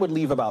 but that would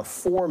leave about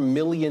 4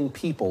 million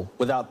people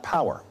without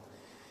power.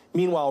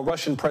 Meanwhile,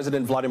 Russian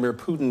President Vladimir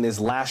Putin is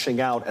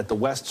lashing out at the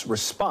West's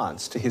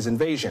response to his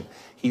invasion.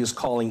 He is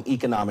calling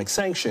economic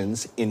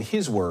sanctions, in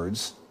his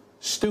words,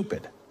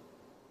 stupid.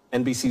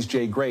 NBC's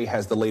Jay Gray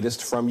has the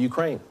latest from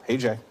Ukraine. Hey,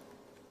 Jay.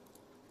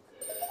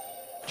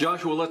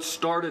 Joshua, let's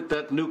start at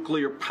that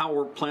nuclear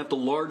power plant, the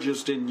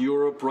largest in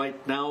Europe right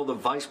now. The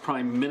Vice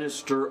Prime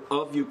Minister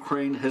of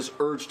Ukraine has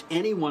urged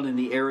anyone in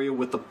the area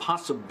with the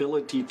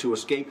possibility to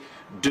escape,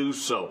 do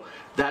so.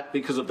 That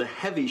because of the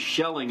heavy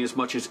shelling as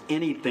much as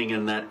anything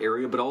in that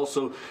area, but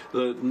also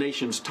the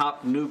nation's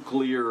top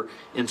nuclear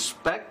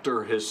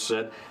inspector has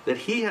said that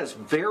he has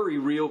very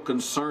real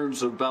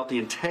concerns about the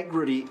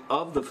integrity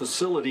of the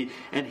facility,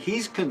 and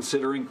he's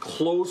considering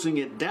closing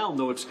it down,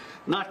 though it's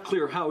not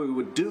clear how he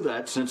would do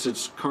that since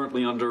it's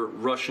currently under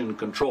Russian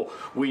control.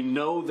 We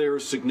know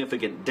there's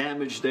significant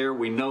damage there.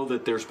 We know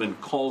that there's been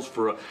calls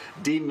for a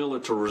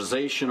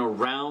demilitarization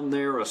around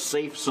there, a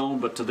safe zone,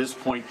 but to this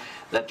point,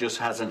 that just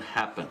hasn't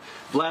happened.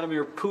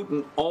 Vladimir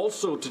Putin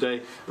also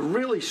today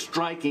really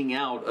striking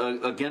out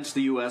against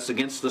the U.S.,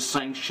 against the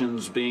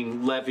sanctions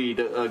being levied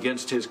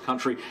against his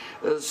country,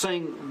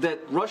 saying that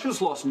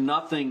Russia's lost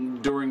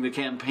nothing during the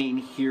campaign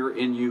here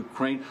in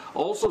Ukraine,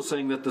 also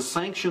saying that the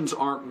sanctions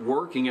aren't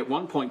working, at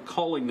one point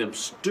calling them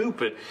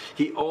stupid.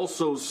 He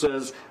also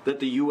says that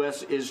the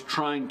U.S. is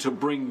trying to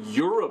bring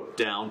Europe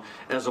down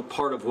as a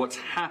part of what's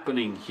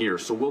happening here.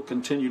 So we'll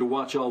continue to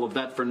watch all of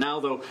that. For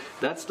now, though,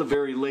 that's the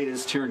very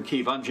latest here in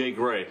Kyiv. I'm Jay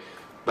Gray.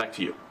 Back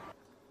to you.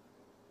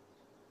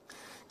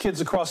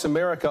 Kids across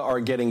America are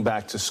getting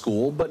back to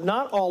school, but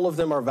not all of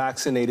them are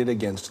vaccinated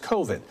against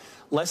COVID.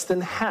 Less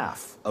than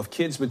half of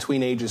kids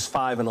between ages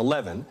 5 and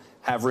 11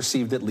 have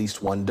received at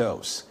least one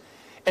dose.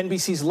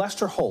 NBC's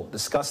Lester Holt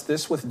discussed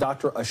this with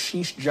Dr.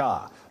 Ashish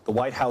Jha, the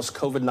White House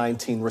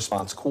COVID-19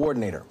 response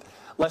coordinator.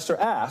 Lester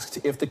asked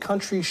if the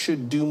country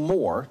should do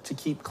more to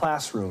keep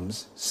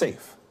classrooms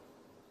safe.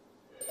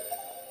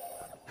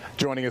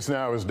 Joining us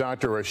now is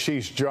Dr.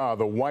 Ashish Jha,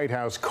 the White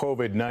House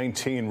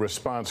COVID-19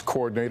 response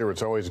coordinator.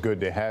 It's always good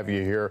to have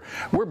you here.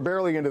 We're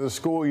barely into the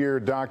school year,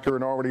 Doctor,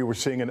 and already we're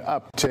seeing an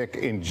uptick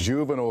in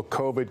juvenile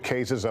COVID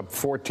cases, up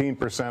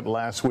 14%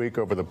 last week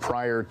over the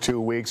prior 2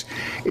 weeks.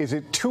 Is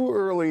it too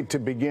early to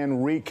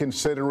begin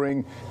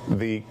reconsidering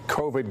the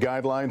COVID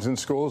guidelines in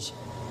schools?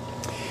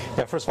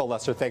 Yeah, first of all,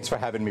 Lester, thanks for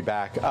having me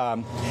back.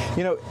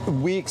 You know,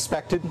 we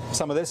expected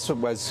some of this.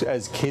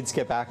 As kids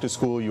get back to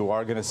school, you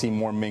are going to see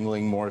more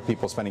mingling, more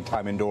people spending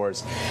time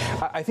indoors.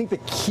 I think the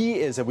key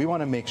is that we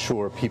want to make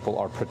sure people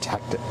are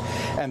protected.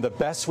 And the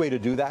best way to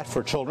do that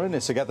for children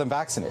is to get them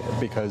vaccinated,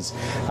 because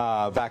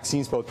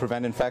vaccines both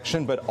prevent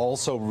infection but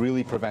also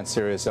really prevent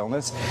serious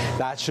illness.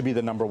 That should be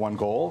the #1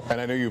 goal. And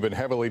I know you've been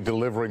heavily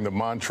delivering the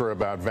mantra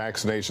about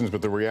vaccinations,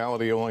 but the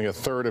reality, only a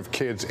third of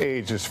kids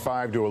ages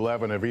 5 to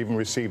 11 have even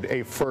received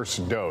a first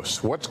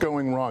dose. What's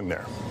going wrong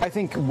there? I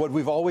think what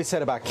we've always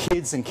said about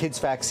kids and kids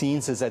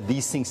vaccines is that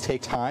these things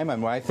take time.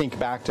 And when I think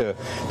back to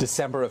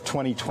December of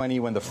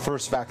 2020, when the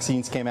first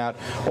vaccines came out,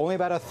 only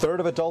about a third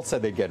of adults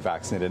said they'd get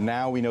vaccinated.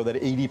 Now we know that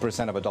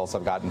 80% of adults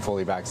have gotten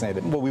fully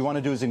vaccinated. What we want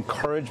to do is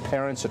encourage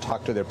parents to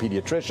talk to their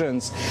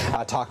pediatricians,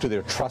 talk to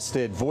their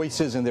trusted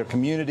voices in their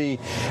community.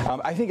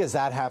 I think as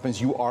that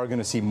happens, you are going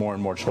to see more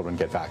and more children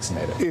get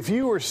vaccinated. If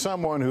you are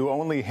someone who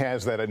only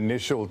has that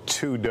initial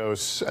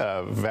 2-dose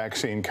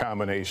vaccine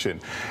combination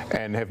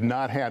and have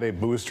not had a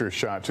booster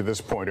shot to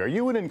this point, are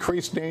you in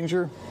increased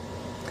danger?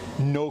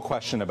 No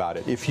question about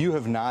it. If you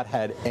have not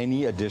had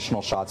any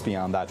additional shots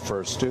beyond that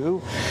first 2,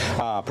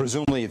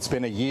 presumably it's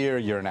been a year,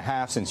 year and a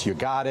half since you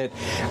got it,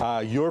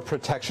 your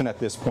protection at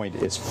this point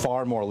is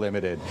far more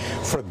limited.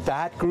 For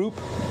that group,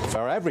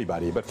 for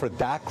everybody, but for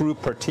that group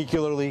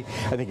particularly,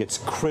 I think it's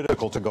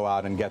critical to go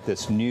out and get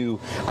this new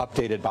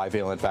updated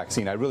bivalent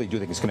vaccine. I really do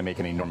think it's going to make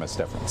an enormous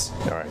difference.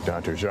 All right,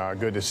 Dr. Jha,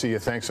 good to see you.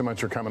 Thanks so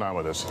much for coming on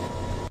with us.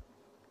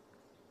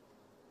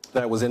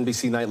 That was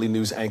NBC Nightly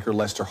News anchor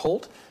Lester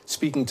Holt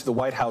speaking to the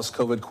White House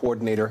COVID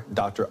coordinator,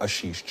 Dr.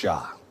 Ashish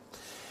Jha.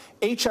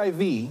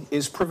 HIV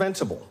is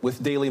preventable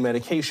with daily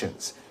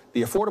medications.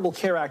 The Affordable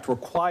Care Act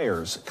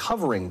requires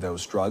covering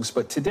those drugs,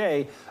 but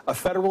today, a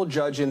federal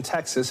judge in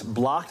Texas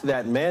blocked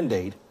that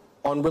mandate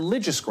on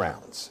religious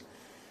grounds.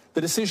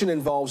 The decision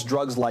involves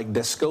drugs like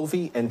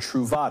Descovy and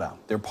Truvada.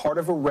 They're part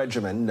of a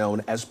regimen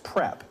known as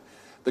PrEP.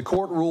 The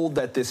court ruled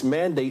that this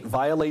mandate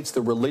violates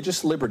the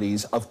religious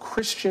liberties of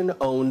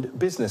Christian-owned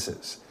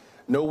businesses.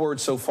 No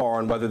word so far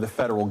on whether the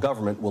federal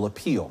government will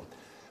appeal.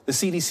 The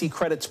CDC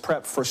credits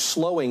PrEP for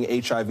slowing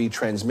HIV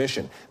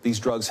transmission. These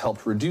drugs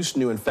helped reduce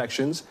new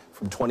infections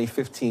from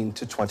 2015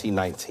 to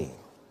 2019.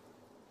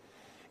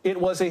 It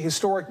was a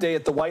historic day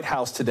at the White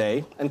House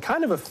today, and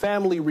kind of a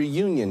family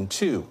reunion,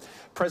 too.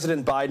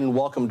 President Biden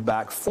welcomed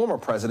back former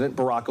President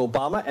Barack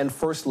Obama and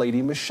First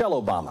Lady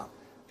Michelle Obama.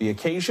 The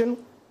occasion?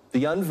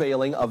 The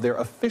unveiling of their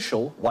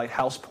official White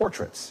House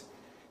portraits.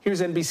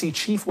 Here's NBC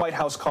Chief White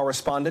House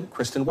Correspondent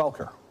Kristen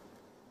Welker.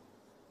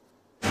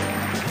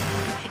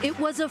 It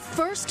was a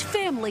first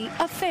family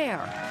affair.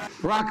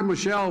 Barack and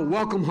Michelle,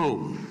 welcome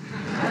home.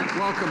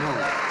 Welcome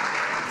home.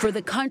 For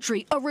the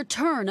country, a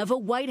return of a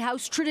White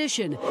House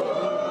tradition.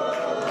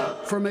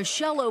 For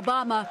Michelle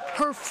Obama,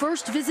 her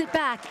first visit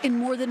back in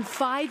more than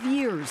 5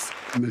 years.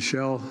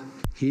 Michelle,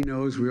 he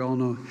knows, we all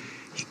know,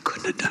 he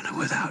couldn't have done it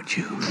without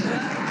you.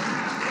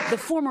 The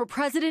former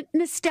president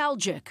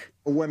nostalgic.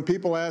 When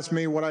people ask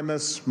me what I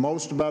miss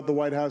most about the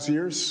White House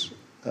years,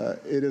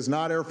 it is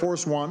not Air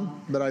Force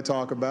One that I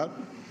talk about,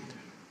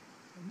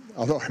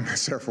 although I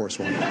miss Air Force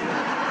One.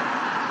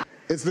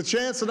 It's the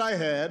chance that I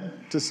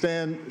had to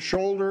stand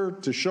shoulder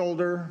to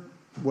shoulder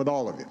with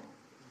all of you.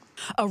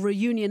 A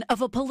reunion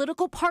of a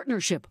political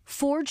partnership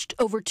forged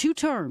over 2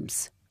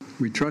 terms.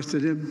 We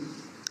trusted him,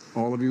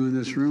 all of you in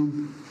this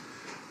room.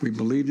 We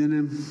believed in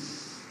him,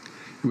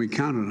 and we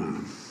counted on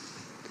him.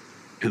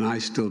 And I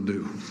still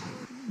do.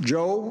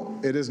 Joe,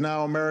 it is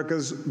now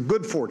America's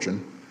good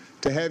fortune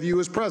to have you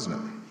as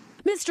president.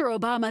 Mr.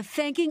 Obama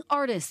thanking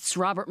artists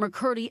Robert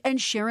McCurdy and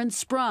Sharon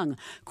Sprung,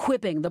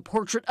 quipping the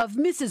portrait of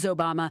Mrs.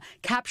 Obama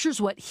captures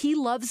what he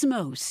loves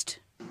most.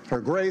 Her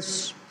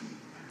grace,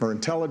 her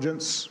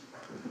intelligence,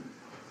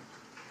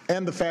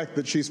 and the fact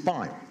that she's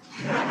fine.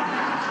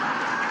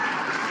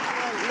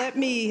 Let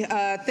me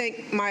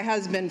thank my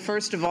husband,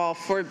 first of all,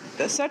 for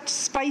such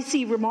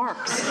spicy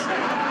remarks.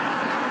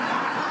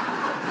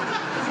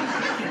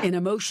 An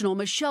emotional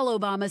Michelle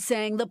Obama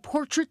saying the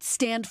portraits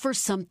stand for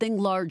something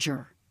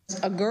larger.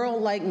 A girl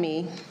like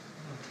me,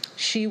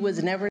 she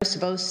was never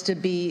supposed to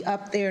be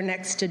up there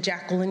next to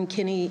Jacqueline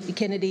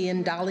Kennedy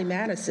and Dolly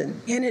Madison.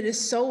 And it is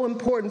so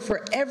important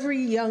for every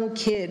young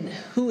kid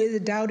who is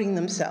doubting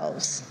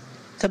themselves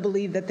to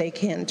believe that they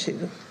can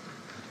too.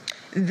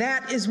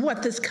 That is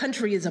what this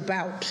country is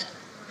about.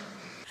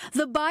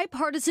 The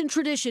bipartisan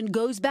tradition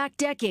goes back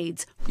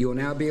decades. You will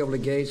now be able to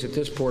gaze at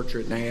this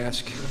portrait and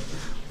ask,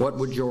 what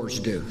would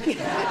George do?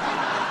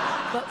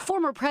 But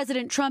former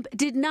President Trump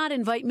did not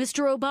invite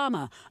Mr.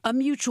 Obama, a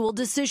mutual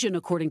decision,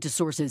 according to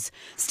sources.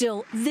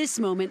 Still, this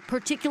moment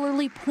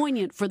particularly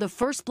poignant for the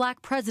first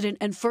black president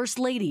and first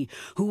lady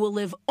who will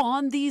live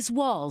on these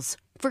walls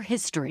for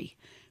history.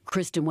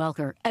 Kristen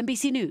Welker,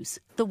 NBC News,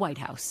 the White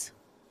House.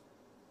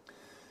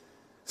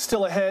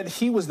 Still ahead,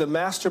 he was the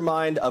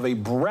mastermind of a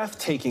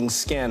breathtaking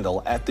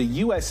scandal at the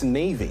U.S.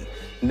 Navy.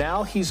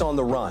 Now he's on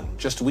the run,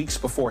 just weeks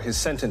before his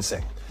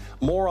sentencing.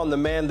 More on the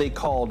man they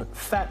called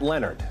Fat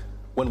Leonard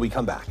when we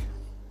come back.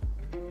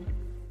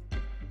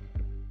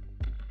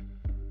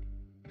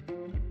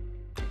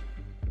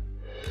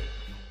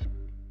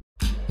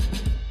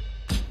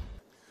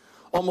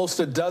 Almost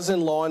a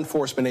dozen law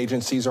enforcement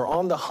agencies are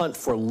on the hunt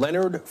for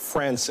Leonard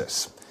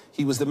Francis.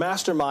 He was the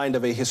mastermind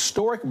of a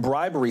historic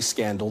bribery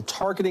scandal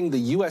targeting the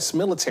U.S.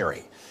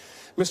 military.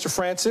 Mr.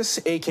 Francis,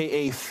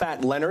 a.k.a.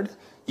 Fat Leonard,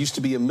 used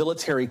to be a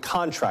military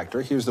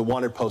contractor. Here's the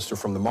wanted poster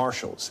from the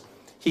Marshals.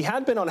 He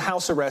had been on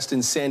house arrest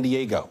in San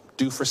Diego,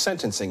 due for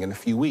sentencing in a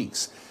few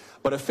weeks.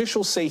 But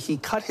officials say he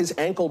cut his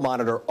ankle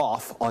monitor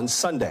off on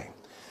Sunday.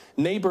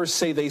 Neighbors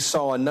say they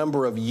saw a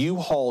number of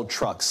U-Haul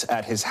trucks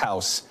at his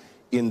house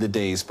in the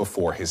days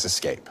before his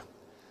escape.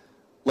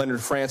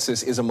 Leonard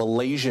Francis is a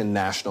Malaysian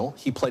national.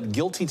 He pled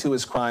guilty to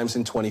his crimes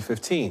in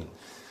 2015.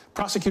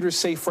 Prosecutors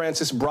say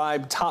Francis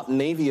bribed top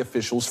Navy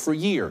officials for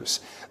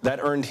years. That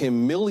earned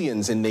him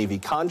millions in Navy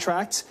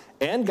contracts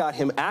and got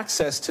him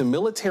access to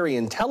military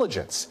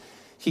intelligence.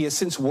 He has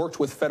since worked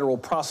with federal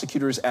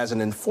prosecutors as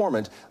an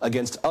informant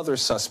against other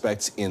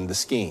suspects in the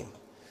scheme.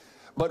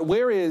 But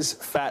where is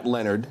Fat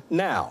Leonard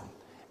now?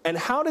 And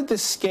how did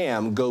this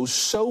scam go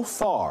so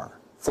far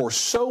for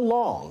so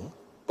long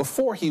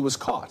before he was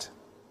caught?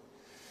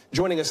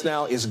 Joining us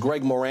now is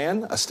Greg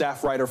Moran, a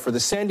staff writer for the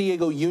San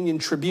Diego Union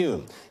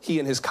Tribune. He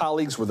and his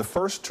colleagues were the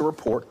first to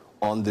report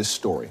on this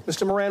story.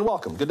 Mr. Moran,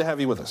 welcome. Good to have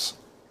you with us.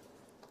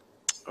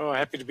 Oh,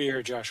 happy to be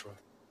here, Joshua.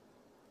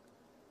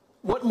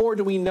 What more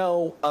do we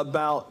know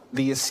about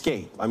the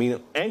escape? I mean,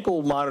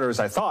 ankle monitors,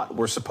 I thought,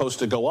 were supposed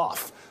to go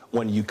off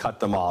when you cut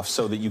them off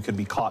so that you could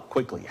be caught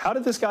quickly. How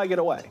did this guy get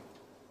away?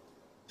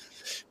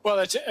 Well,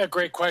 that's a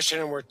great question,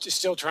 and we're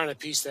still trying to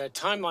piece that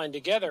timeline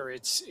together.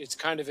 It's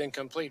kind of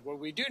incomplete. What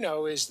we do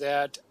know is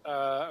that,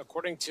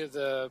 according to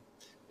the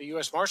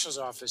U.S. Marshal's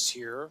Office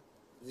here,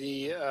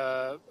 the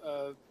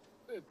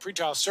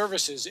pretrial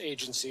services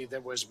agency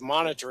that was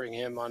monitoring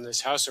him on this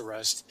house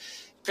arrest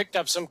picked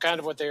up some kind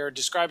of what they are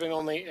describing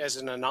only as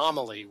an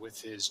anomaly with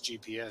his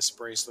GPS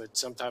bracelet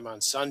sometime on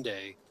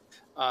Sunday.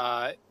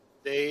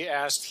 They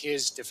asked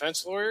his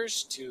defense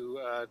lawyers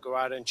to go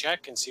out and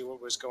check and see what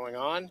was going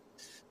on.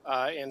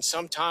 And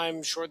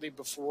sometime shortly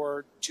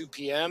before 2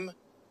 p.m.,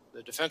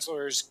 the defense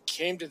lawyers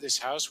came to this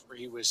house where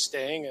he was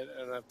staying in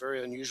a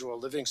very unusual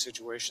living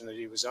situation that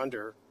he was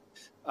under.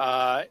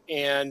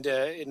 And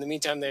in the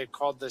meantime, they had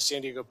called the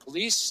San Diego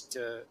police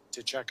to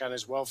check on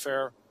his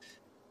welfare.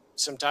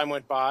 Some time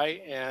went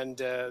by, and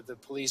the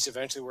police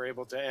eventually were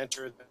able to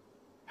enter the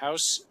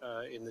house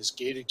in this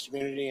gated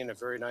community in a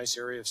very nice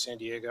area of San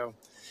Diego.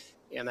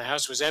 And the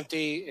house was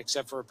empty,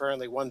 except for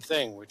apparently one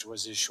thing, which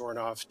was his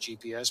shorn-off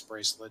GPS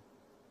bracelet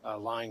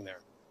lying there.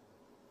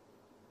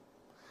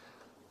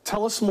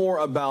 Tell us more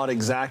about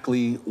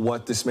exactly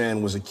what this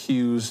man was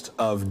accused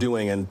of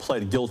doing and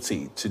pled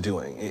guilty to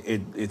doing.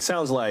 It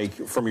sounds like,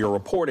 from your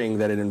reporting,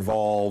 that it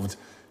involved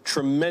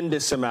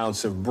tremendous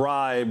amounts of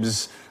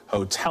bribes,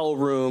 hotel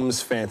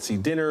rooms, fancy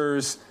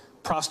dinners,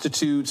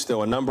 prostitutes,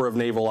 though a number of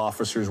naval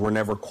officers were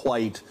never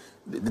quite,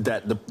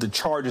 that the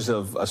charges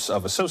of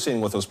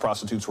associating with those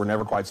prostitutes were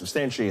never quite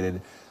substantiated.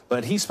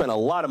 But he spent a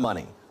lot of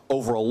money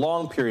over a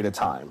long period of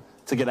time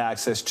to get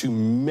access to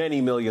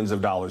many millions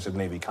of dollars of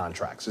Navy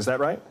contracts. Is that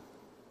right?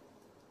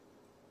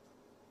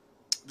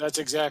 That's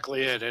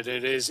exactly it.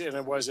 It is, and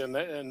it was, and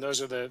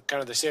those are the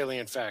kind of the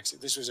salient facts.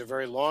 This was a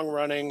very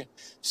long-running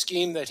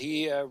scheme that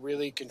he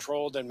really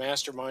controlled and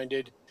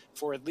masterminded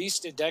for at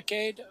least a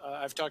decade.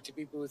 I've talked to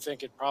people who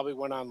think it probably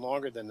went on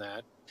longer than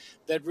that.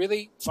 That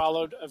really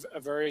followed a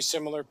very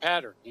similar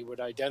pattern. He would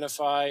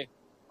identify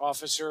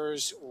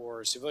officers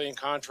or civilian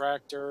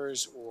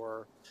contractors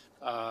or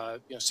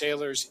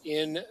sailors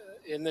in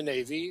the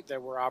Navy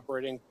that were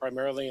operating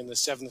primarily in the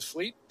 7th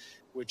Fleet,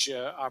 which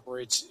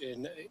operates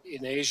in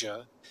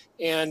Asia,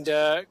 and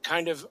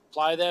kind of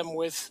apply them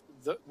with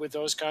with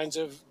those kinds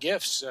of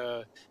gifts,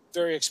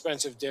 very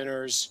expensive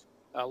dinners,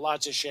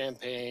 lots of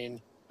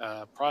champagne,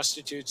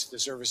 prostitutes, the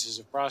services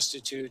of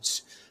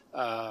prostitutes,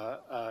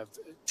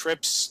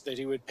 trips that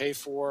he would pay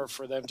for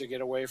them to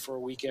get away for a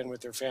weekend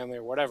with their family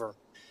or whatever.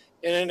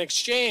 And in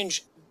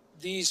exchange,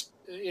 these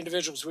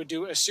individuals would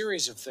do a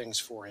series of things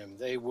for him.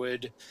 They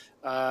would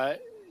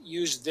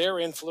use their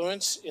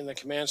influence in the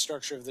command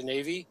structure of the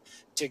Navy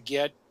to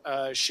get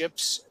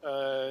ships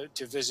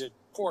to visit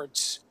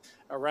ports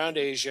around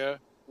Asia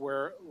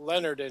where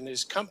Leonard and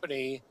his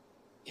company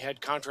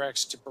had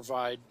contracts to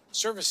provide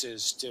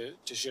services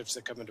to ships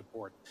that come into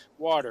port: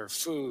 water,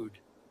 food,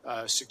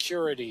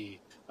 security,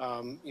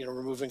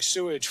 removing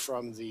sewage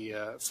from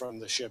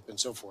the ship and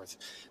so forth.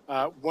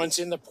 Once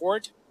in the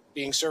port,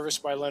 being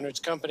serviced by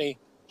Leonard's company,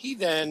 he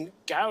then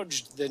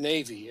gouged the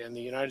Navy and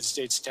the United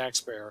States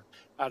taxpayer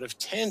out of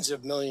tens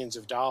of millions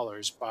of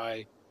dollars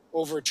by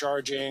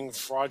overcharging,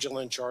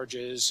 fraudulent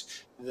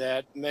charges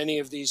that many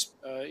of these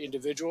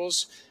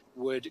individuals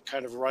would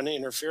kind of run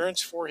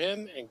interference for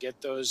him and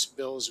get those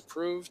bills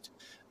approved.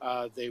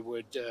 They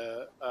would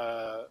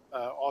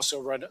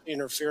also run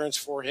interference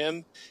for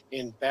him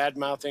in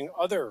bad-mouthing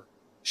other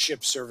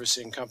ship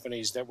servicing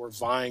companies that were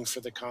vying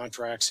for the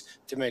contracts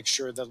to make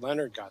sure that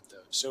Leonard got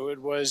those. So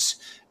it was,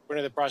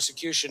 according to the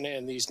prosecution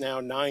and these now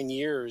 9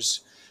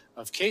 years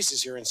of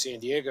cases here in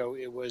San Diego,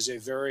 it was a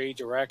very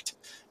direct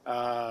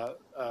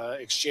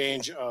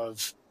exchange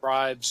of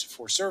bribes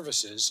for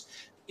services.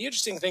 The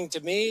interesting thing to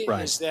me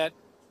is that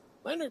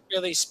Leonard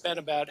really spent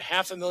about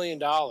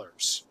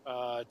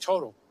 $500,000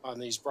 total on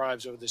these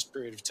bribes over this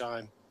period of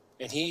time,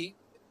 and he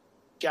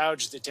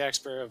gouged the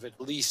taxpayer of at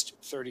least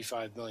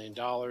 $35 million.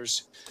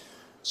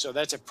 So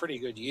that's a pretty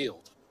good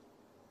yield.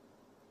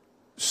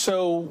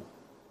 So,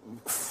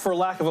 for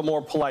lack of a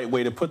more polite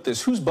way to put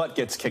this, whose butt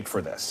gets kicked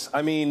for this?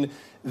 I mean,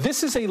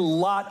 this is a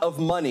lot of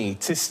money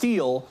to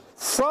steal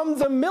from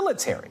the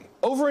military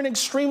over an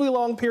extremely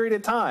long period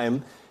of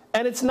time,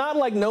 and it's not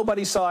like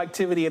nobody saw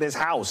activity at his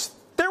house.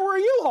 There were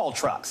U-Haul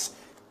trucks.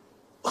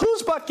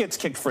 Whose butt gets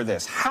kicked for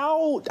this?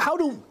 How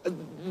do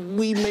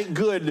we make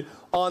good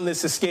on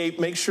this escape,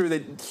 make sure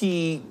that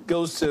he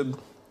goes to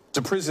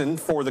prison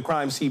for the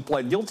crimes he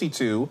pled guilty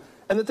to,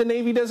 and that the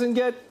Navy doesn't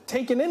get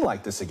taken in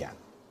like this again?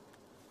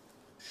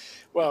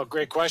 Well,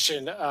 great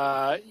question. And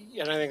I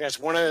think that's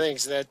one of the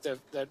things that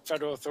that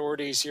federal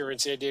authorities here in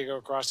San Diego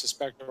across the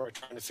spectrum are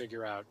trying to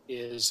figure out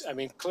is, I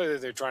mean, clearly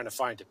they're trying to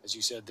find him. As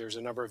you said, there's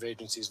a number of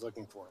agencies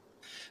looking for him.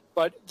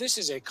 But this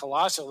is a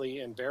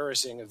colossally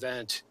embarrassing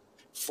event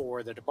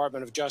for the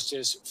Department of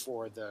Justice,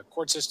 for the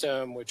court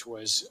system, which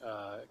was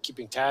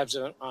keeping tabs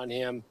on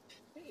him,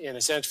 in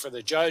a sense for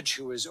the judge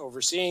who was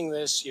overseeing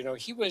this. You know,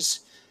 he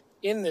was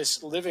in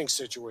this living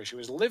situation. He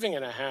was living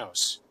in a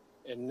house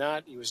and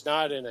he was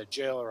not in a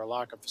jail or a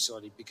lockup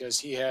facility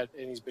because and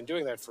he's been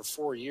doing that for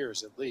 4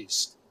 years at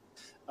least,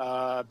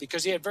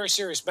 because he had very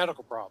serious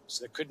medical problems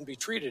that couldn't be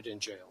treated in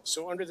jail.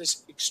 So under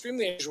this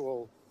extremely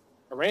unusual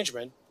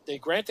arrangement, they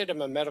granted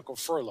him a medical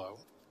furlough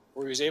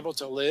where he was able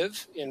to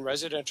live in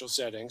residential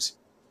settings,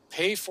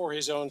 pay for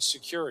his own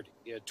security.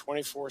 He had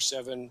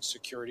 24/7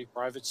 security,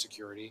 private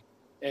security,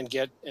 and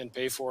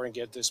pay for and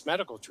get this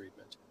medical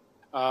treatment.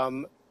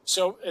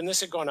 And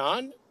this had gone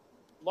on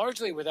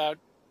largely without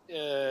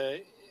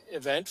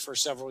event for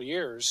several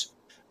years.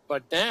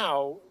 But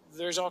now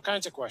there's all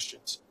kinds of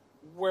questions.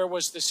 Where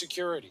was the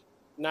security?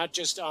 Not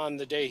just on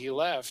the day he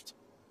left,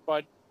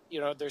 but,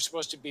 they're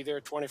supposed to be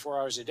there 24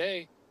 hours a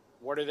day.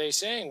 What are they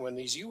saying when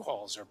these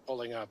U-Hauls are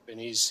pulling up and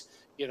he's,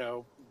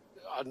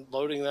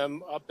 unloading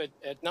them up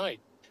at night?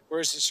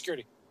 Where's the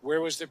security? Where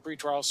was the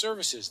pretrial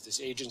services,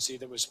 this agency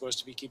that was supposed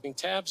to be keeping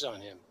tabs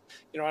on him?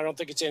 I don't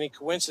think it's any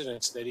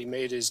coincidence that he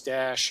made his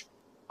dash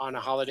on a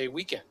holiday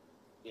weekend.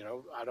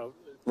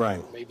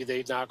 Maybe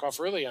they knock off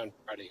early on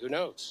Friday. Who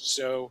knows?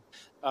 So,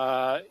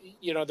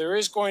 there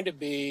is going to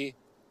be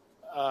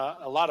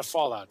a lot of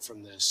fallout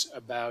from this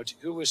about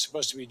who was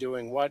supposed to be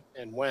doing what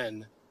and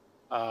when,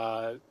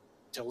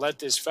 to let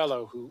this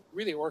fellow who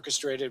really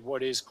orchestrated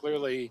what is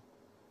clearly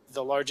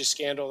the largest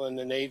scandal in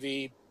the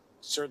Navy,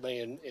 certainly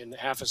in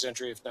half a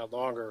century, if not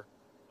longer,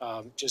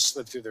 just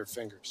slip through their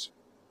fingers.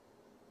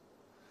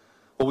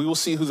 Well, we will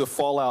see who the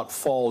fallout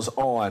falls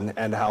on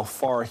and how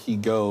far he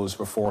goes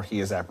before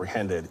he is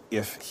apprehended,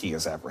 if he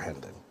is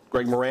apprehended.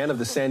 Greg Moran of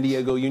the San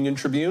Diego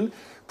Union-Tribune,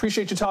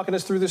 appreciate you talking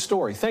us through this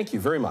story. Thank you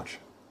very much.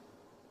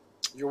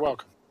 You're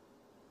welcome.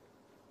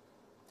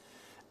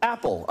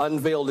 Apple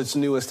unveiled its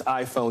newest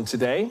iPhone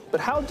today, but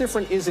how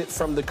different is it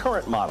from the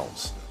current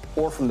models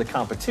or from the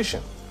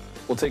competition?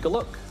 We'll take a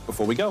look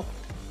before we go.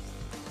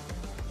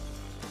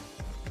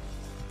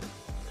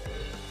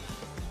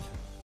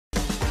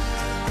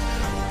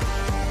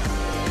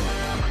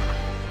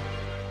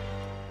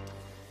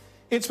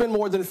 It's been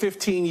more than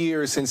 15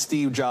 years since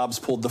Steve Jobs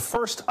pulled the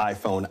first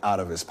iPhone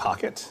out of his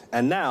pocket,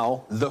 and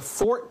now the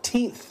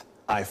 14th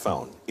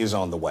iPhone is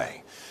on the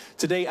way.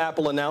 Today,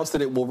 Apple announced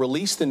that it will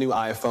release the new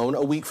iPhone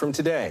a week from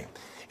today.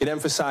 It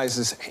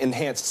emphasizes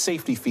enhanced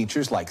safety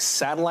features like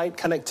satellite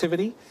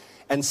connectivity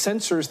and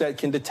sensors that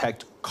can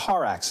detect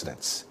car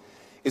accidents.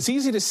 It's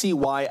easy to see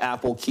why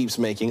Apple keeps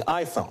making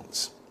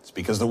iPhones. It's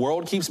because the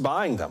world keeps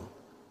buying them.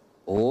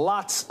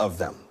 Lots of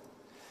them.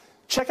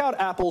 Check out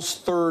Apple's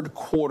third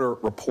quarter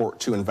report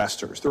to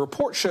investors. The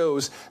report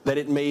shows that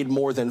it made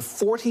more than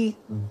 $40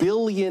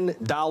 billion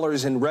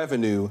in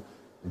revenue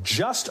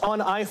just on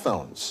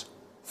iPhones.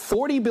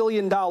 $40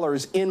 billion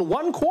in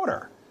one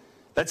quarter.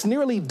 That's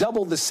nearly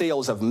double the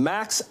sales of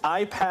Macs,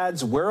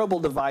 iPads, wearable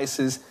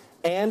devices,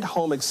 and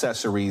home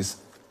accessories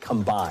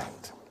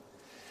combined.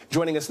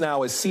 Joining us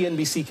now is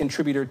CNBC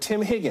contributor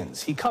Tim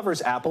Higgins. He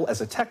covers Apple as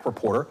a tech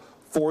reporter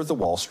for the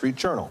Wall Street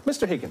Journal.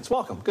 Mr. Higgins,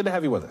 welcome. Good to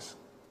have you with us.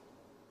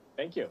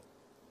 Thank you.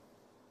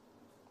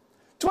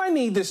 Do I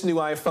need this new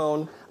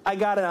iPhone? I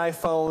got an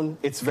iPhone.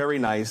 It's very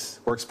nice.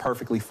 Works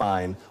perfectly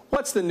fine.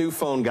 What's the new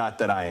phone got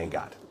that I ain't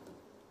got?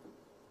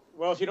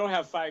 Well, if you don't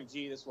have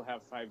 5G, this will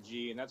have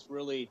 5G, and that's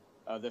really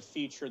the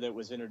feature that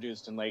was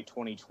introduced in late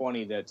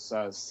 2020 that's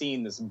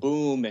seen this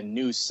boom in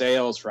new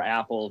sales for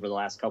Apple over the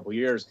last couple of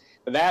years.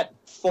 But that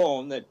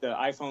phone, the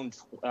iPhone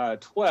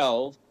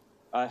 12,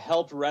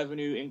 helped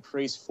revenue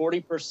increase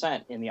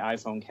 40% in the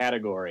iPhone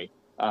category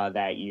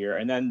that year.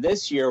 And then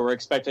this year, we're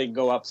expecting to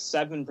go up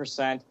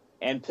 7%,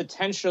 and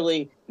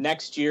potentially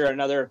next year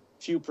another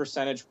few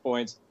percentage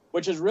points,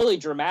 which is really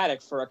dramatic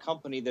for a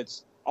company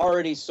that's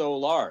already so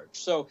large.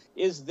 So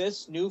is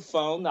this new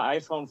phone, the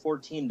iPhone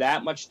 14,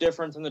 that much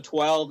different than the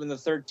 12 and the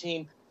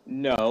 13?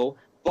 No,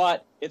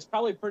 but it's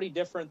probably pretty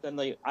different than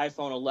the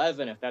iPhone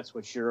 11 if that's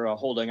what you're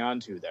holding on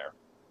to there.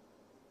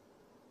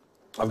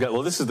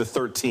 Well, this is the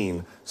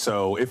 13.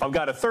 So if I've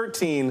got a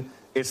 13,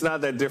 it's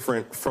not that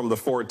different from the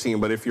 14,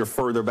 but if you're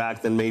further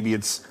back, then maybe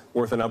it's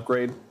worth an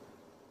upgrade.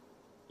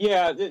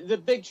 Yeah, the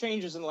big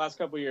changes in the last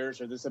couple of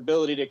years are this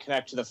ability to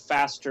connect to the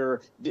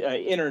faster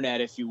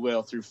internet, if you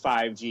will, through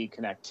 5G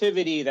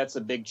connectivity. That's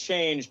a big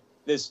change.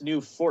 This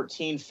new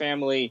 14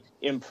 family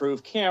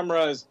improved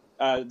cameras.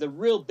 The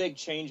real big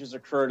changes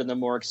occurred in the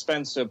more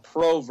expensive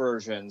Pro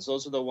versions.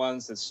 Those are the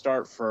ones that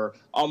start for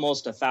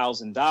almost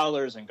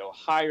 $1,000 and go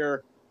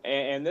higher.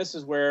 And this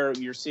is where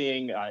you're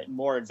seeing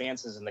more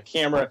advances in the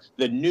camera.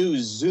 The new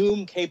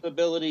zoom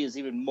capability is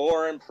even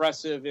more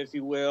impressive, if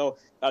you will.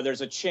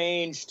 There's a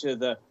change to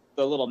the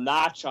little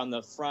notch on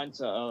the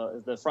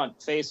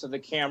front face of the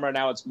camera.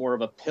 Now it's more of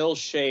a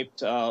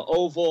pill-shaped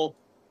oval.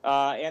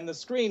 And the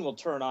screen will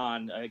turn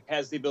on. It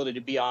has the ability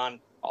to be on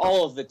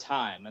all of the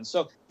time. And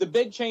so the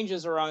big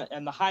changes are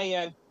on the high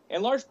end,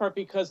 in large part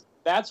because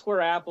that's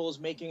where Apple is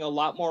making a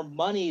lot more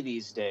money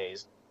these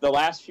days. The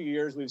last few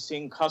years, we've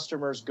seen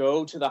customers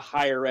go to the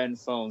higher-end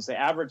phones. The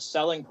average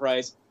selling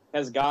price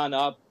has gone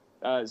up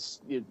an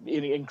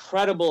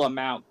incredible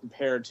amount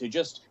compared to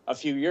just a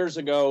few years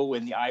ago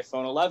when the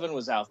iPhone 11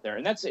 was out there.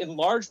 And that's in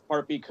large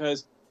part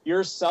because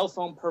your cell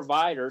phone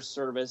provider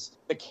service,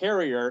 the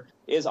carrier,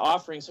 is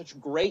offering such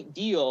great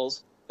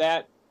deals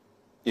that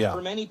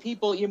for many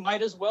people, you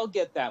might as well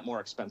get that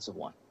more expensive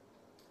one.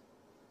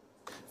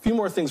 A few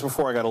more things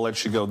before I got to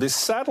let you go. This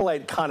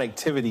satellite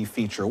connectivity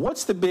feature,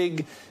 what's the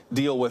big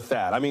deal with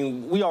that? I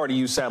mean, we already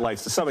use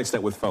satellites to some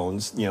extent with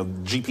phones. You know,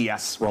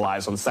 GPS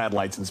relies on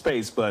satellites in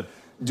space, but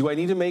do I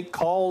need to make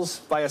calls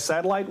via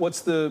satellite?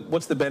 What's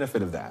the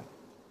benefit of that?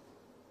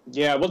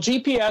 Yeah, well,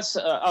 GPS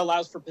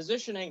allows for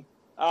positioning,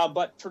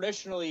 but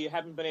traditionally you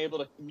haven't been able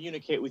to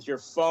communicate with your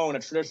phone, a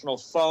traditional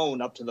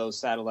phone, up to those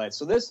satellites.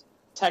 So this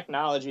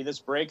technology, this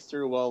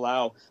breakthrough will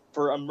allow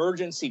for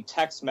emergency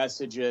text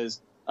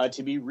messages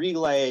to be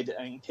relayed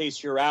in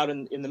case you're out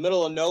in the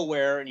middle of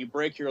nowhere and you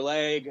break your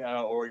leg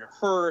or you're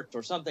hurt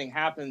or something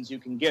happens, you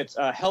can get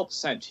help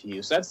sent to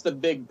you. So that's the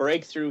big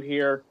breakthrough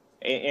here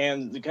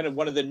and kind of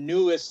one of the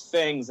newest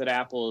things that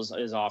Apple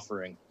is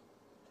offering.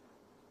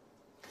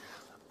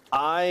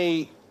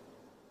 I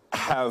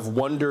have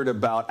wondered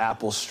about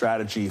Apple's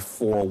strategy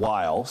for a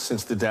while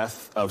since the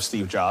death of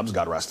Steve Jobs,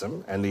 God rest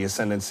him, and the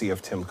ascendancy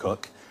of Tim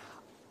Cook.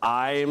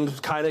 I'm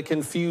kind of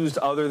confused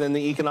other than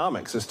the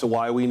economics as to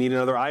why we need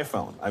another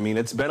iPhone. I mean,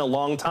 it's been a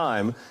long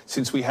time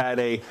since we had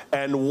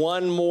and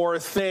one more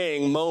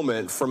thing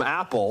moment from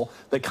Apple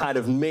that kind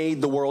of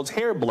made the world's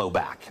hair blow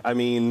back. I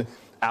mean,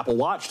 Apple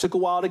Watch took a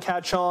while to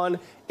catch on.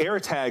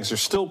 AirTags are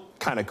still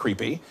kind of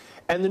creepy.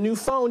 And the new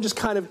phone just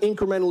kind of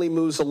incrementally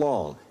moves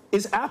along.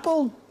 Is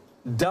Apple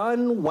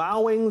done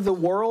wowing the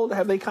world?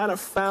 Have they kind of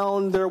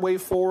found their way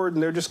forward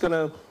and they're just going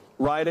to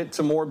ride it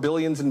to more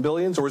billions and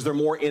billions? Or is there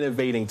more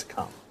innovating to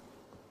come?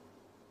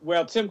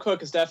 Well, Tim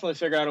Cook has definitely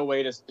figured out a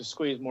way to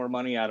squeeze more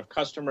money out of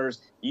customers.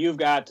 You've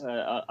got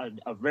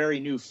a very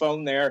new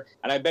phone there,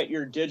 and I bet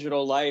your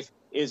digital life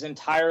is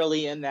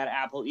entirely in that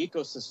Apple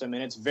ecosystem,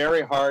 and it's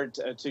very hard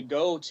to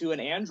go to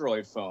an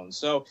Android phone.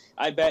 So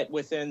I bet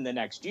within the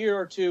next year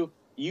or two,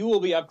 you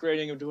will be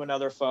upgrading to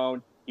another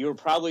phone. You're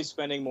probably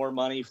spending more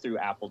money through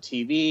Apple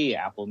TV,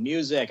 Apple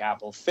Music,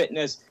 Apple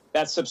Fitness.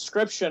 That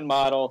subscription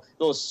model,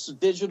 those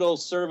digital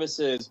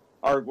services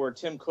are where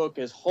Tim Cook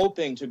is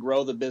hoping to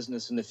grow the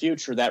business in the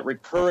future. That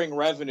recurring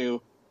revenue,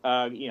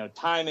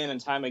 time in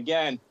and time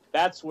again,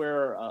 That's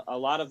where a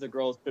lot of the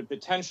growth could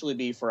potentially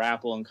be for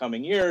Apple in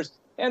coming years.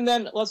 And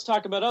then let's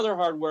talk about other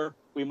hardware.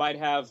 We might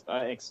have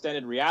an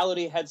extended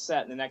reality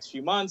headset in the next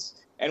few months.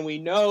 And we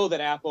know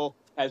that Apple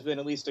has been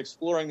at least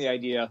exploring the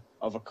idea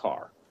of a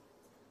car.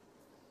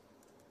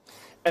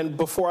 And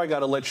before I got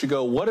to let you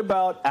go, what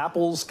about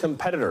Apple's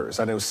competitors?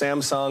 I know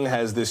Samsung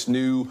has this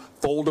new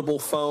foldable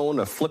phone,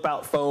 a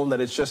flip-out phone that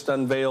it's just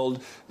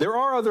unveiled. There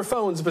are other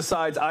phones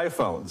besides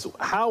iPhones.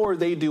 How are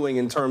they doing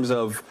in terms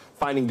of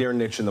finding their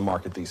niche in the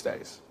market these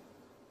days?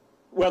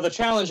 Well, the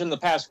challenge in the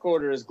past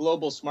quarter is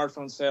global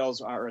smartphone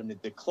sales are in the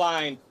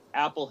decline.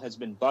 Apple has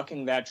been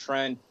bucking that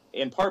trend,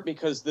 in part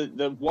because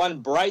the one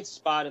bright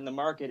spot in the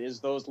market is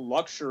those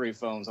luxury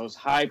phones, those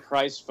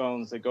high-priced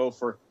phones that go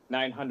for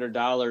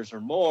 $900 or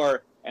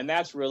more. And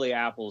that's really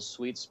Apple's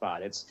sweet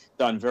spot. It's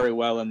done very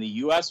well in the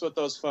U.S. with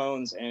those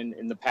phones, and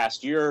in the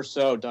past year or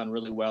so, done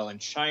really well in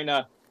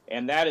China.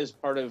 And that is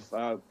part of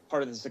the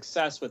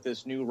success with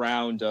this new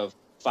round of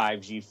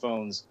 5G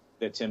phones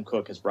that Tim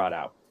Cook has brought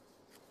out.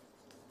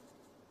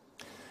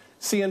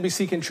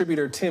 CNBC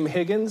contributor Tim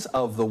Higgins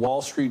of the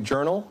Wall Street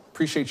Journal.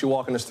 Appreciate you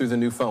walking us through the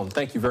new phone.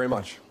 Thank you very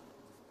much.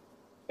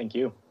 Thank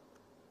you.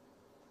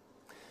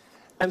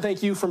 And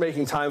thank you for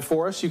making time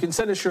for us. You can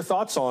send us your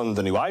thoughts on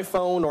the new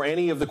iPhone or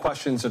any of the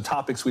questions or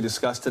topics we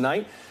discussed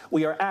tonight.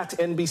 We are at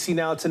NBC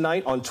Now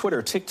Tonight on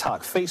Twitter,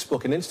 TikTok,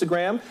 Facebook, and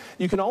Instagram.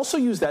 You can also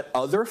use that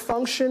other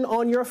function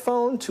on your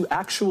phone to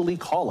actually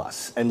call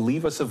us and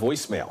leave us a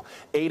voicemail,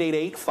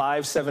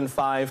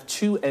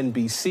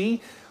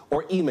 888-575-2NBC,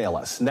 or email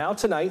us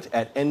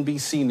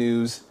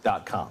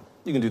nowtonight@nbcnews.com.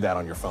 You can do that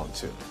on your phone,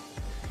 too.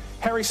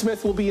 Harry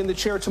Smith will be in the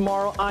chair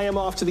tomorrow. I am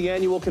off to the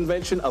annual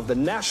convention of the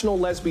National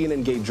Lesbian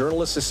and Gay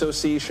Journalists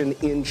Association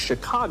in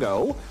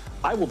Chicago.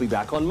 I will be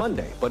back on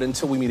Monday. But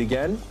until we meet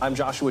again, I'm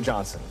Joshua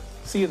Johnson.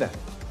 See you then.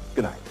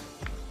 Good night.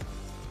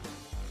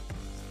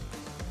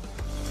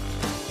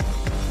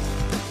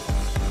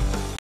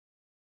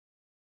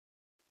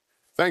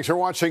 Thanks for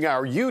watching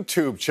our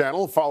YouTube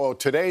channel. Follow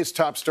today's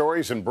top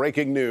stories and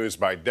breaking news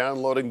by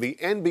downloading the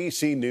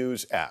NBC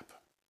News app.